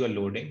size you are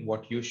loading,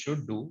 what you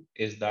should do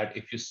is that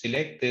if you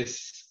select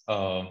this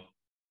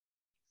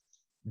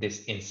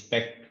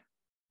inspector,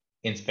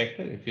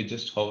 if you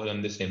just hover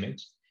on this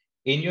image,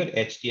 in your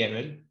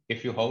HTML,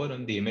 if you hover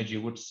on the image,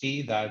 you would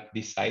see that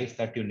the size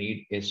that you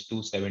need is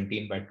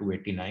 217 by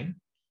 289,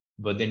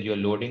 but then you're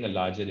loading a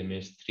larger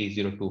image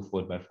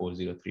 3024 by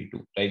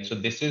 4032, right? So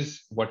this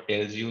is what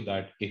tells you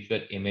that if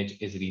your image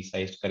is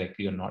resized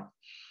correctly or not.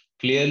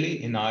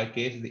 Clearly, in our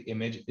case, the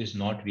image is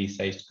not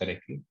resized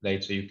correctly,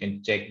 right? So you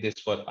can check this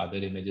for other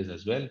images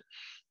as well.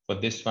 For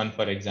this one,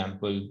 for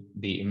example,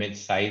 the image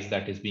size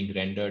that is being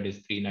rendered is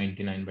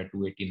 399 by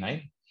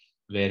 289,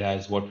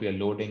 whereas what we are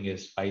loading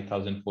is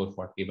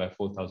 5440 by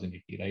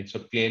 4080, right? So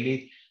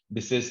clearly,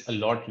 this is a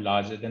lot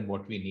larger than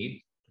what we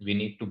need. We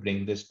need to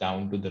bring this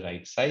down to the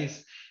right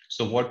size.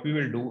 So what we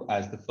will do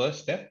as the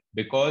first step,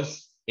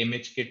 because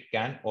ImageKit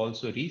can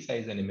also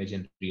resize an image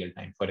in real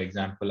time. For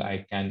example,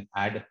 I can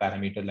add a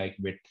parameter like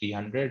width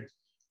 300,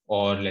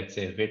 or let's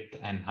say width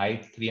and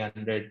height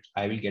 300.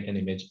 I will get an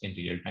image in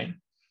real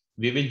time.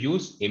 We will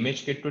use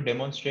ImageKit to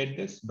demonstrate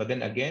this, but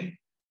then again,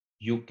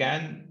 you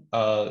can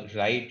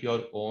write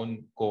your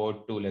own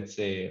code to, let's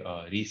say,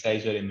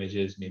 resize your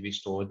images, maybe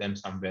store them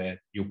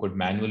somewhere. You could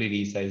manually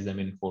resize them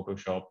in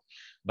Photoshop,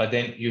 but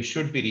then you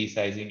should be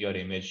resizing your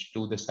image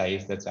to the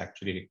size that's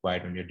actually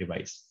required on your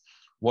device.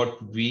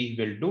 What we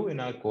will do in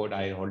our code,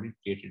 I already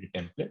created a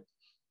template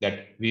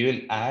that we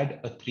will add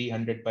a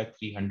 300 by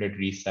 300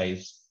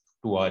 resize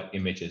to our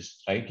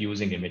images, right,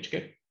 using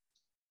ImageKit.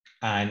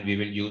 And we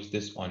will use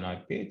this on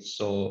our page.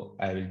 So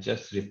I will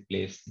just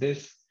replace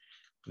this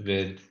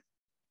with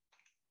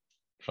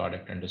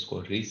product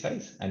underscore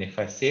resize. And if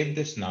I save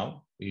this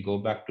now, we'll go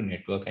back to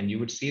network and you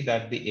would see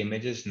that the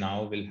images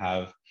now will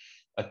have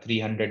a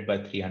 300 by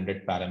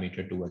 300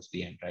 parameter towards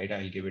the end, right?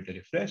 I'll give it a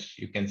refresh.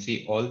 You can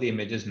see all the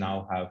images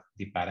now have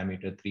the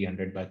parameter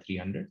 300 by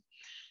 300.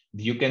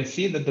 You can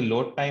see that the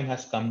load time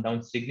has come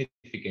down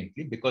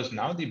significantly because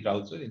now the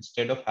browser,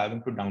 instead of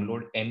having to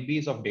download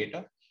MBs of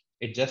data,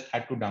 it just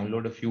had to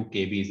download a few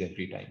KBs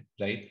every time,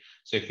 right?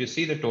 So if you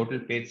see the total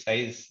page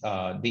size,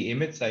 the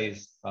image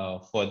size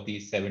for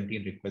these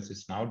 17 requests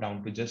is now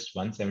down to just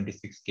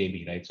 176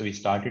 KB, right? So we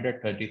started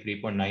at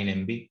 33.9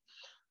 MB.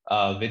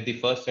 With the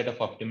first set of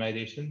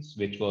optimizations,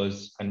 which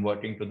was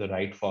converting to the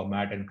right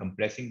format and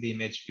compressing the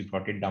image, we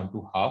brought it down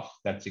to half,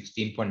 that's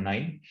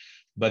 16.9.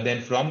 But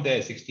then from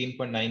there, 16.9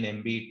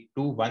 MB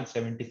to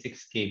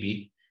 176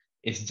 KB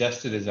is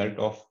just a result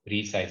of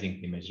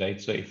resizing the image,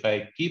 right? So if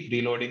I keep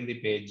reloading the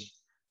page,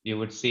 you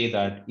would see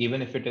that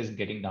even if it is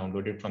getting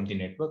downloaded from the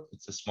network,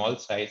 it's a small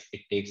size.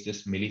 It takes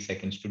just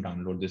milliseconds to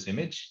download this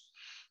image,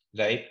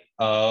 right?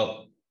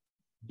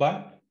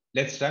 But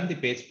let's run the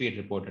page speed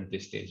report at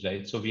this stage,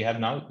 right? So we have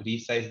now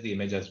resized the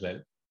image as well.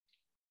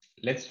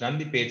 Let's run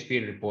the page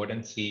speed report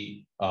and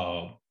see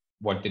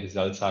what the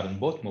results are on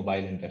both mobile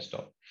and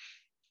desktop.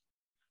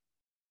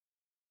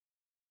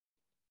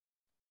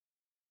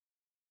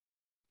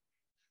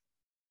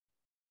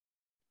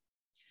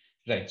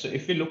 Right, so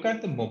if we look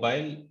at the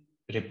mobile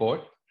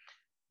report,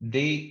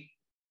 the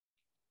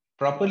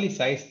properly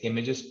sized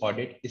images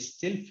audit is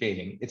still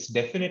failing. It's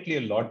definitely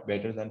a lot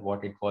better than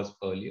what it was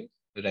earlier,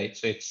 right?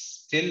 So it's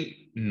still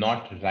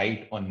not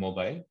right on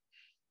mobile.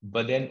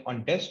 But then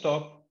on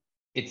desktop,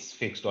 it's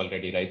fixed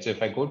already, right? So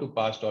if I go to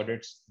past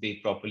audits, the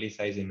properly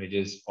sized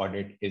images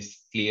audit is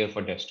clear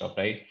for desktop,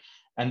 right?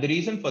 And the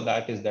reason for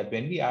that is that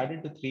when we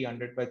added the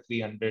 300 by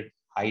 300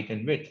 height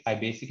and width, I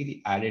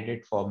basically added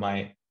it for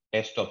my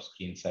desktop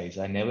screen size.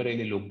 I never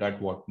really looked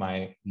at what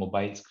my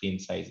mobile screen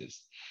size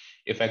is.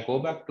 If I go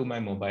back to my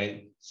mobile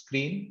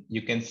screen,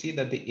 you can see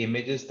that the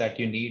images that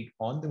you need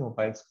on the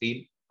mobile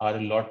screen are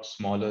a lot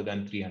smaller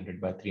than 300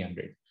 by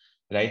 300,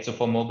 right? So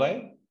for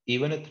mobile,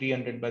 even a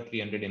 300 by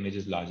 300 image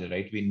is larger,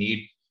 right? We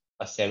need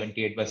a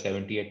 78 by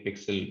 78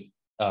 pixel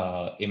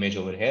image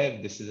over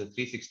here. This is a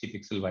 360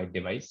 pixel wide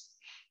device.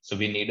 So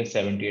we need a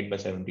 78 by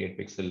 78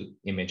 pixel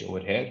image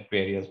over here,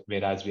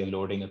 whereas we are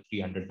loading a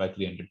 300 by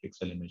 300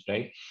 pixel image,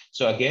 right?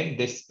 So again,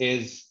 this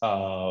is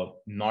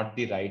not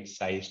the right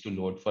size to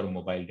load for a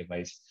mobile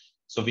device.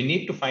 So we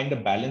need to find a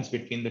balance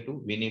between the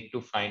two. We need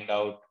to find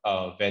out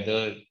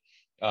whether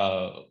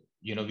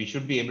we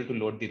should be able to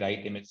load the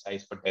right image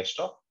size for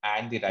desktop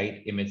and the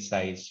right image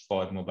size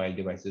for mobile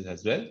devices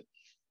as well.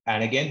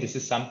 And again, this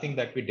is something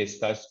that we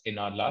discussed in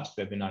our last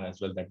webinar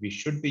as well, that we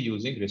should be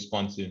using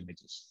responsive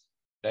images,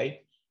 right?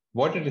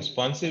 What a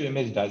responsive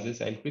image does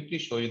is, I'll quickly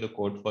show you the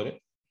code for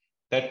it,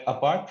 that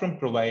apart from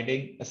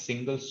providing a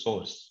single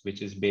source,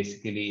 which is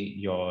basically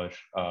your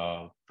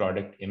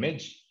product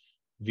image,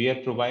 we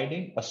are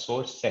providing a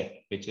source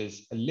set, which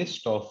is a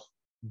list of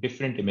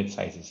different image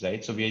sizes,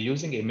 right? So we are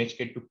using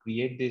ImageKit to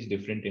create these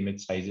different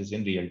image sizes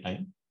in real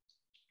time.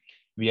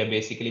 We are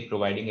basically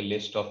providing a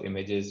list of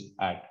images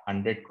at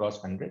 100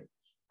 cross 100,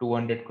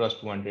 200 cross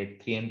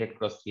 200, 300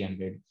 cross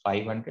 300,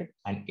 500,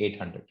 and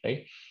 800,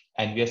 right?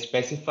 And we are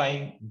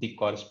specifying the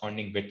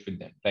corresponding width with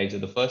them, right? So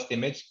the first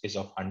image is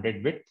of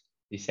 100 width,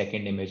 the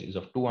second image is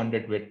of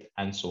 200 width,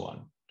 and so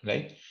on,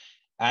 right?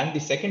 And the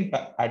second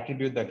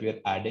attribute that we are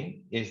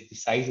adding is the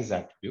sizes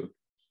attribute,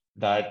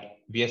 that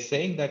we are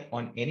saying that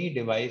on any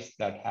device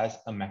that has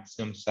a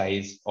maximum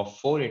size of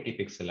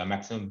 480 pixel, a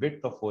maximum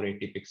width of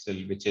 480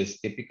 pixel, which is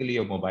typically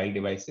your mobile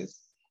devices,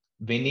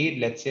 we need,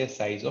 let's say, a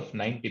size of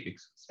 90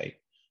 pixels, right?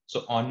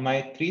 So on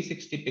my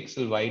 360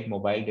 pixel wide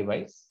mobile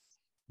device,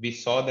 we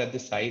saw that the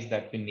size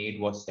that we need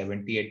was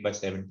 78 by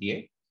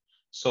 78.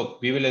 So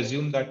we will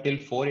assume that till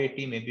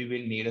 480, maybe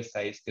we'll need a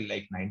size till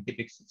like 90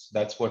 pixels.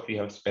 That's what we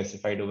have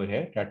specified over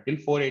here, that till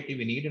 480,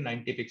 we need a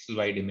 90 pixel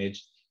wide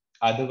image.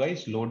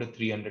 Otherwise, load a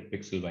 300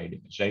 pixel wide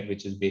image, right?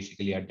 Which is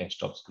basically our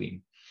desktop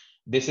screen.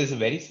 This is a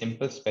very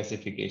simple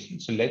specification.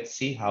 So let's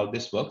see how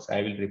this works.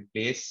 I will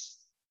replace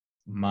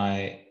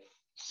my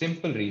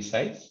simple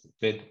resize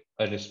with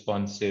a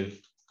responsive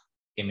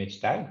image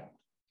tag.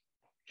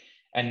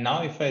 And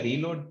now if I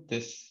reload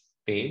this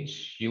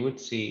page, you would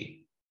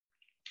see,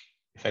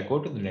 if I go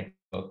to the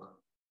network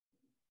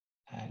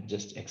and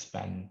just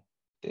expand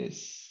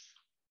this,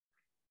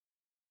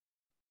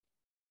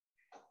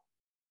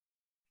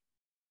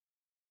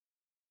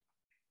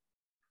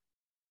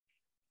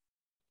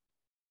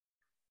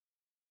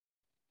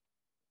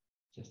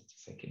 just a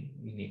second,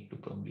 we need to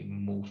probably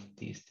move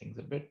these things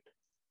a bit.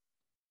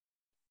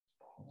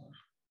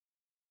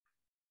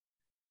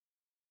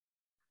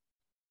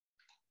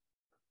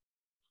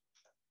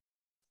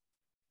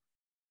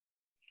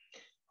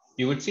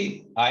 You would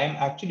see I am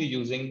actually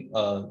using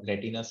a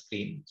Retina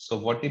screen. So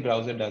what the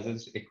browser does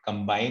is it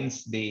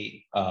combines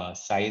the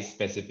size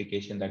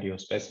specification that you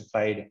have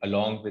specified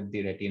along with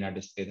the Retina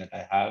display that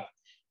I have.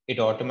 It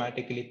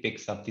automatically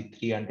picks up the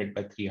 300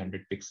 by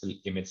 300 pixel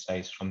image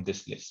size from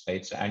this list,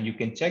 right? So, and you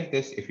can check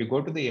this if you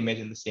go to the image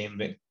in the same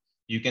way.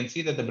 You can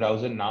see that the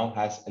browser now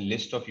has a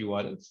list of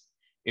URLs.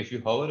 If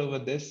you hover over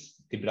this,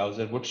 the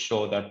browser would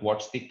show that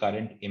what's the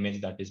current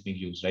image that is being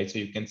used, right? So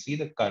you can see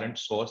the current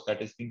source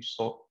that is being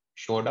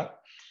showed up.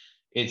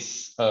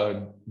 It's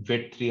a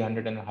width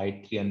 300 and a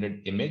height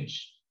 300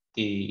 image.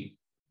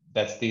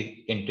 That's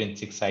the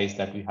intrinsic size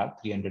that we have,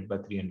 300 by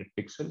 300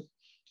 pixel.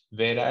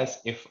 Whereas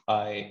if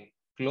I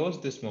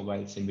close this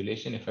mobile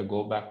simulation, if I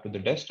go back to the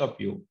desktop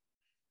view,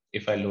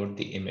 if I load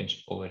the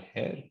image over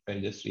here, if I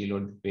just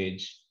reload the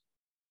page,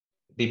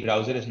 the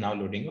browser is now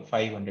loading a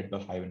 500 by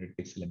 500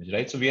 pixel image,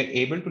 right? So we are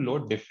able to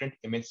load different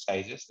image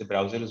sizes. The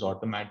browser is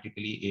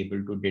automatically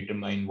able to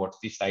determine what's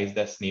the size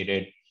that's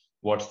needed,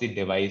 what's the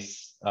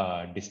device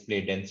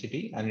display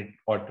density, and it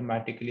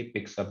automatically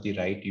picks up the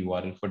right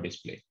URL for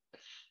display,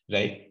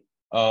 right?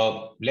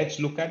 Let's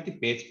look at the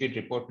page speed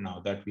report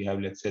now that we have,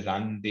 let's say,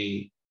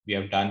 we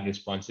have done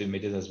responsive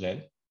images as well.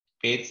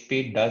 Page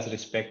speed does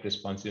respect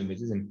responsive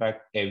images. In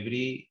fact,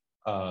 every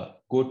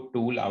good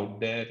tool out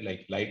there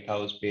like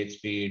Lighthouse,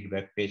 PageSpeed,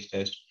 Web Page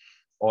Test,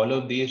 all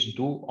of these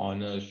do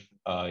honor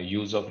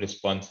use of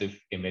responsive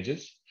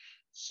images.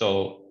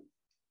 So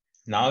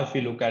now if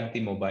we look at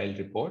the mobile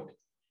report,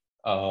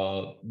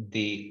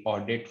 the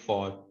audit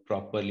for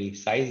properly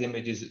sized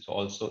images is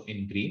also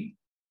in green.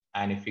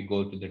 And if we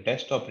go to the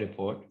desktop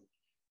report,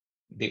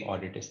 the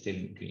audit is still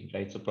in green,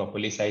 right? So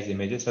properly sized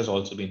images has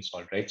also been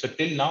solved, right? So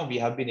till now, we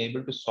have been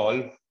able to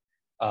solve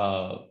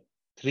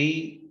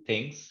three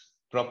things: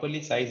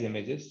 properly sized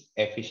images,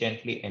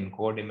 efficiently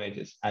encode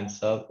images, and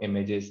serve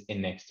images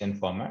in next-gen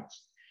formats.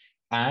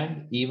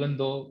 And even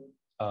though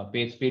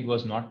PageSpeed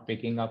was not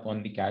picking up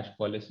on the cache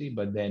policy,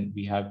 but then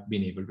we have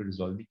been able to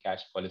resolve the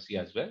cache policy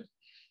as well,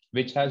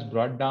 which has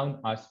brought down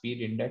our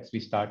speed index.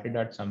 We started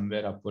at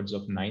somewhere upwards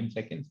of 9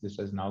 seconds. This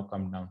has now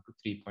come down to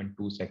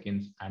 3.2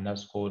 seconds, and our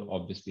score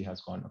obviously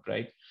has gone up,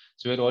 right?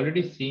 So we're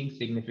already seeing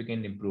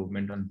significant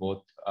improvement on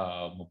both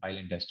mobile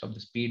and desktop. The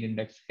speed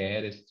index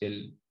here is still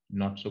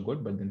not so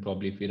good, but then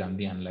probably if we run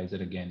the analyzer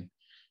again,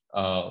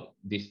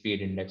 the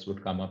speed index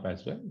would come up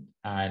as well.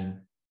 And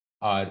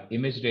our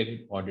image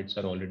related audits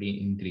are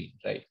already in green,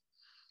 right?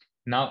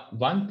 Now,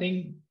 one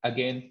thing,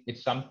 again,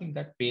 it's something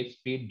that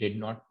PageSpeed did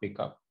not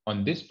pick up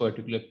on this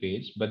particular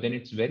page, but then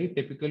it's very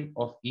typical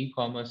of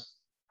e-commerce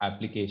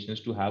applications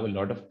to have a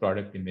lot of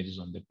product images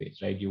on the page,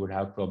 right? You would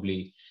have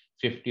probably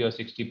 50 or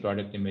 60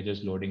 product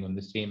images loading on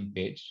the same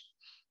page.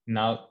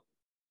 Now,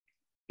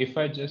 if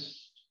I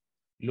just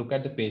look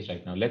at the page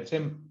right now, let's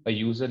say a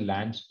user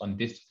lands on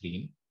this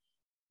screen,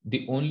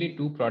 the only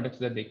two products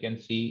that they can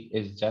see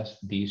is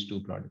just these two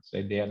products,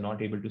 right? They are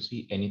not able to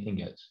see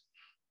anything else.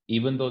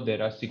 Even though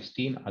there are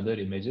 16 other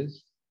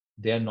images,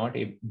 they're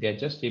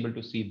just able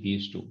to see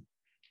these two.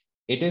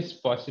 It is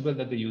possible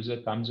that the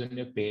user comes on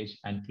your page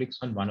and clicks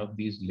on one of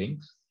these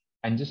links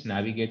and just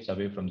navigates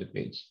away from the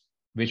page,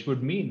 which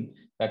would mean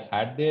that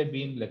had there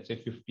been, let's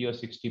say, 50 or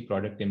 60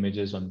 product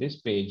images on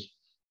this page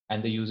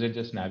and the user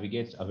just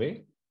navigates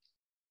away,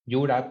 you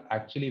would have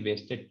actually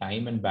wasted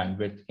time and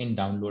bandwidth in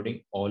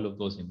downloading all of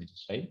those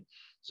images, right?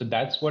 So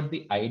that's what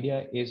the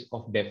idea is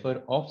of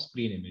defer off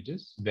screen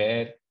images,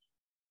 where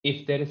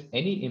if there is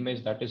any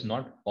image that is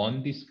not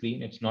on the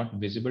screen, it's not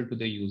visible to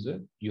the user,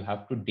 you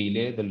have to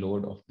delay the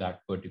load of that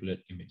particular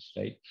image,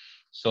 right?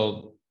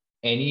 So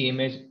any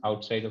image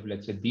outside of,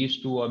 let's say,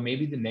 these two, or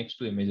maybe the next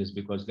two images,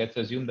 because let's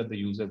assume that the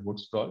user would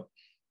scroll.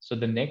 So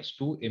the next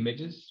two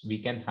images,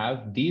 we can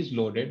have these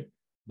loaded,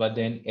 but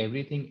then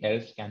everything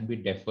else can be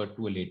deferred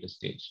to a later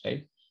stage,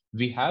 right?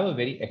 We have a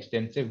very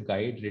extensive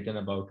guide written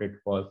about it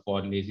for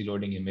lazy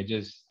loading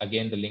images.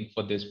 Again, the link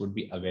for this would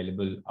be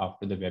available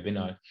after the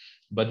webinar.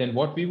 But then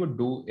what we would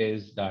do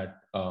is that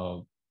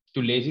to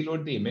lazy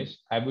load the image,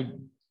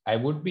 I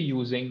would be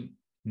using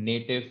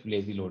native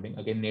lazy loading.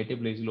 Again,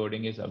 native lazy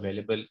loading is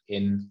available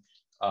in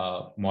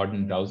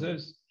modern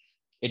browsers.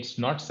 It's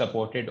not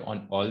supported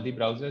on all the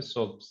browsers.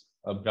 So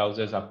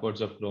browsers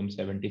upwards of Chrome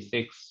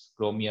 76,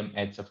 Chromium,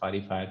 Edge,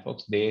 Safari,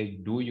 Firefox, they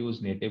do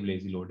use native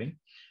lazy loading.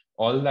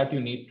 All that you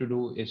need to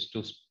do is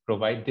to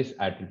provide this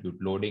attribute,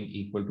 loading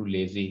equal to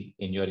lazy,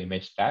 in your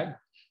image tag,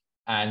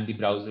 and the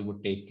browser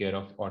would take care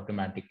of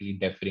automatically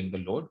deferring the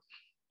load.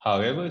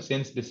 However,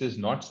 since this is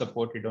not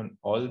supported on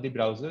all the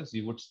browsers,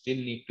 you would still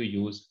need to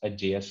use a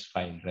JS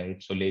file,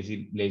 right? So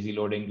lazy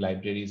loading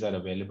libraries are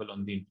available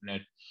on the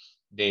internet.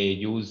 They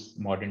use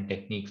modern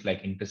techniques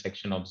like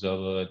intersection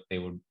observer. They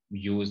would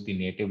use the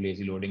native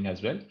lazy loading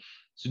as well.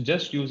 So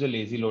just use a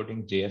lazy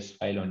loading JS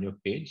file on your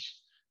page.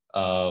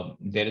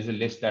 There is a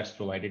list that's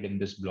provided in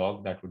this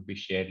blog that would be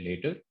shared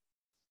later.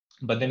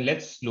 But then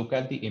let's look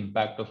at the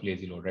impact of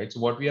lazy load, right? So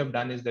what we have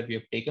done is that we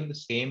have taken the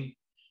same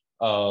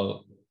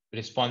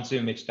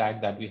responsive image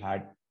tag that we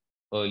had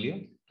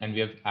earlier, and we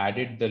have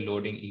added the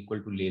loading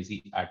equal to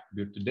lazy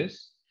attribute to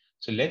this.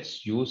 So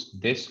let's use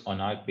this on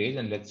our page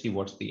and let's see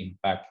what's the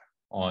impact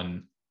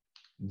on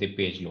the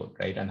page load,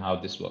 right? And how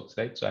this works,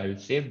 right? So I will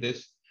save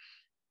this.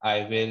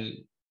 I will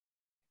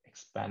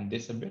expand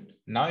this a bit.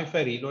 Now, if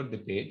I reload the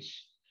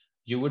page,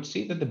 you would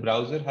see that the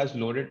browser has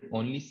loaded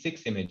only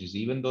 6 images,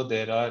 even though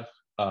there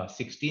are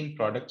 16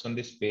 products on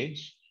this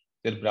page.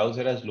 The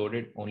browser has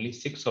loaded only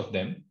 6 of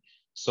them.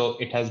 So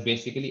it has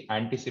basically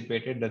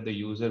anticipated that the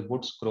user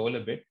would scroll a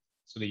bit.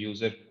 So the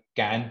user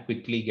can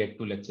quickly get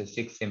to, let's say,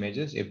 6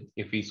 images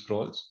if he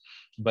scrolls.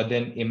 But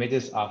then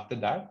images after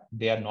that,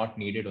 they are not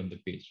needed on the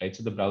page, right?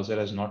 So the browser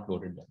has not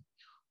loaded them.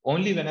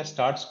 Only when I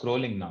start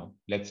scrolling now,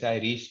 let's say I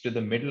reach to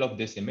the middle of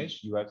this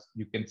image,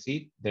 you can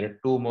see there are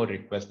 2 more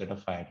requests that are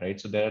fired, right?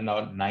 So there are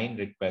now 9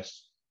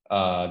 requests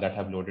that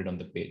have loaded on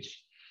the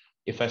page.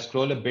 If I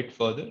scroll a bit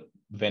further,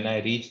 when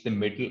I reach the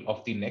middle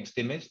of the next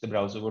image, the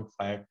browser would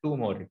fire 2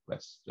 more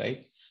requests,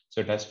 right?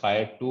 So it has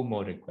fired 2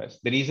 more requests.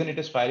 The reason it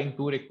is firing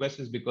 2 requests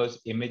is because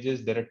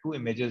there are 2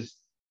 images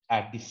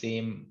at the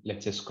same,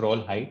 let's say,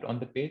 scroll height on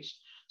the page.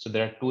 So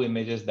there are 2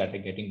 images that are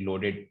getting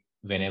loaded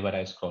whenever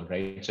I scroll,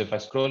 right? So if I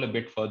scroll a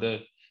bit further,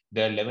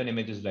 there are 11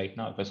 images right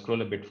now. If I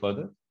scroll a bit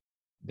further,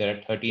 there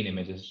are 13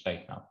 images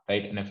right now,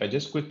 right? And if I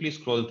just quickly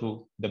scroll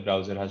through, the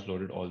browser has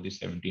loaded all these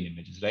 17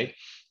 images, right?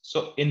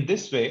 So in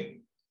this way,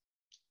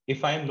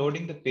 if I'm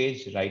loading the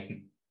page right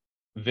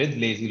with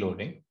lazy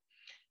loading,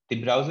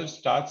 the browser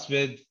starts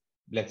with,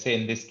 let's say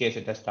in this case,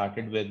 it has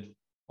started with,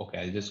 okay,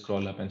 I'll just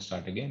scroll up and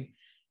start again.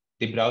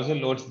 The browser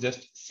loads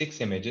just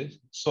 6 images.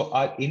 So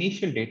our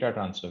initial data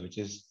transfer, which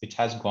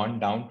has gone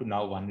down to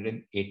now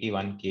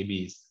 181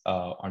 KBs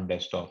on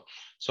desktop.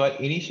 So our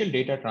initial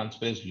data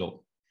transfer is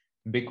low.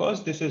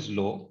 Because this is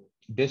low,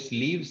 this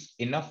leaves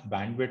enough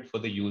bandwidth for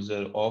the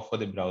user or for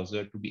the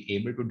browser to be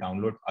able to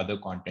download other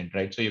content,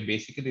 right? So you're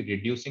basically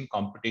reducing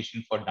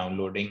competition for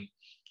downloading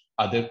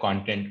other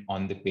content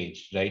on the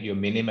page, right? You're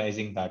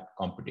minimizing that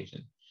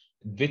competition,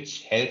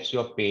 which helps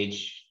your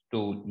page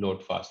to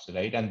load faster,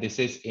 right? And this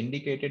is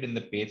indicated in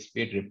the page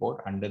speed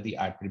report under the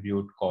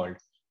attribute called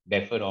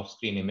defer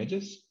off-screen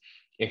images.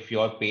 If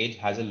your page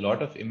has a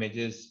lot of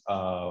images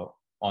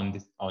on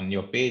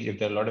your page, if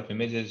there are a lot of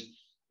images,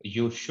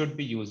 you should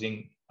be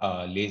using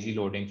lazy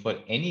loading for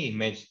any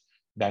image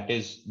that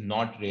is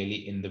not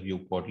really in the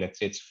viewport. Let's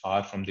say it's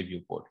far from the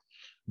viewport.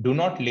 Do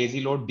not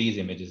lazy load these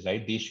images,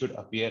 right? These should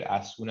appear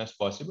as soon as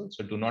possible.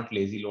 So do not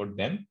lazy load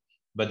them,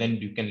 but then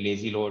you can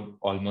lazy load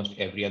almost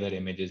every other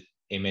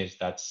image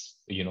that's,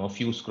 a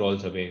few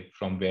scrolls away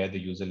from where the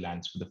user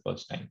lands for the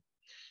first time,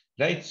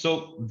 right?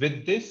 So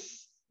with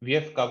this, we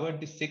have covered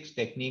the 6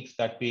 techniques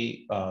that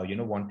we,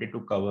 wanted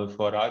to cover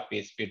for our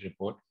page speed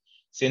report.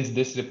 Since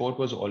this report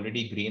was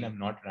already green, I'm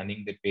not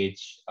running the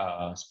page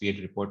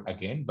speed report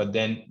again, but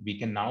then we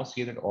can now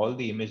see that all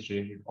the image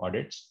related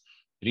audits,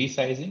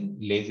 resizing,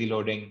 lazy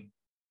loading,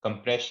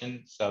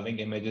 compression, serving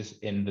images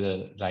in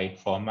the right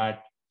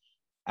format,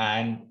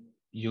 and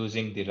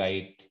using the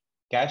right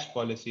cache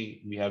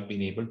policy, we have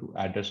been able to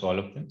address all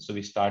of them. So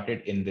we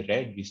started in the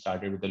red, we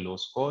started with a low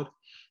score.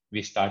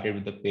 We started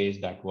with a page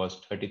that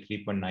was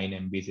 33.9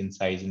 MBs in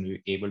size, and we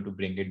were able to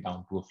bring it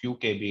down to a few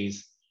KBs.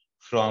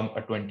 From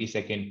a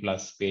 20-second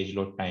plus page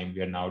load time, we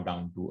are now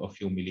down to a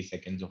few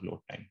milliseconds of load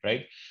time,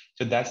 right?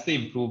 So that's the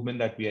improvement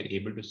that we are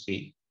able to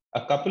see.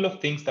 A couple of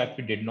things that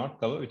we did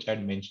not cover, which I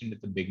had mentioned at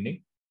the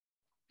beginning.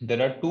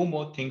 There are 2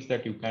 more things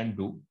that you can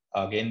do.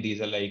 Again, these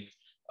are like,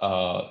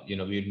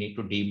 we need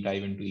to deep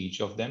dive into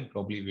each of them.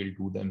 Probably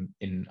we'll do them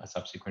in a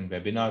subsequent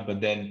webinar, but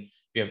then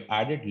we have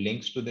added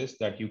links to this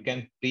that you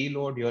can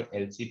preload your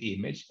LCP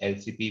image.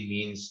 LCP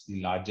means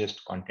the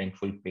largest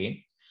contentful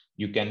pane.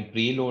 You can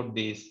preload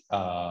this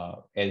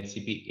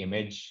LCP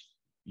image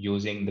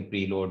using the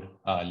preload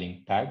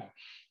link tag,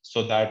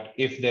 so that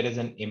if there is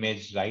an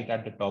image right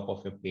at the top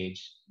of your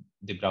page,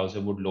 the browser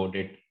would load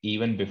it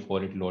even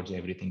before it loads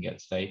everything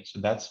else, right?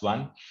 So that's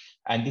one.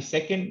 And the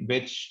second,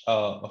 which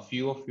a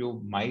few of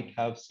you might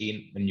have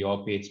seen in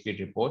your page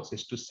speed reports,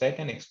 is to set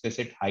an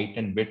explicit height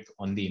and width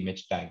on the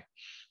image tag.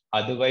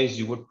 Otherwise,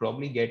 you would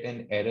probably get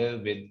an error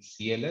with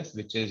CLS,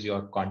 which is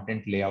your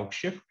content layout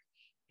shift.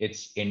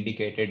 It's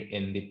indicated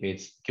in the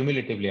page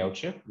cumulative layout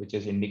shift, which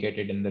is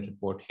indicated in the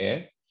report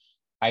here.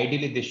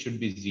 Ideally, this should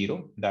be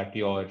 0, that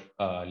your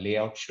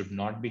layout should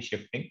not be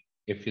shifting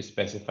if you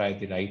specify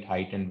the right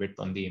height and width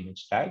on the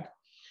image tag.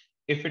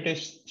 If it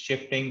is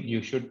shifting,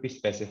 you should be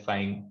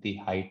specifying the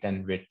height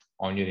and width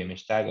on your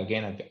image tag.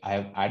 Again, I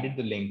have added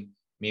the link.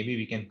 Maybe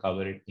we can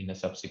cover it in a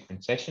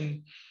subsequent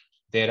session.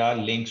 There are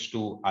links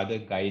to other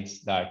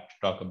guides that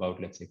talk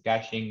about, let's say,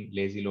 caching,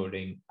 lazy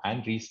loading,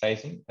 and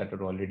resizing that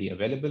are already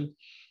available.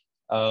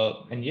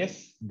 And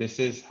yes, this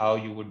is how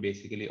you would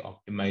basically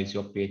optimize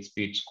your page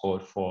speed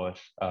score for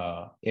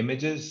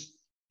images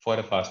for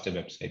a faster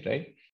website, right?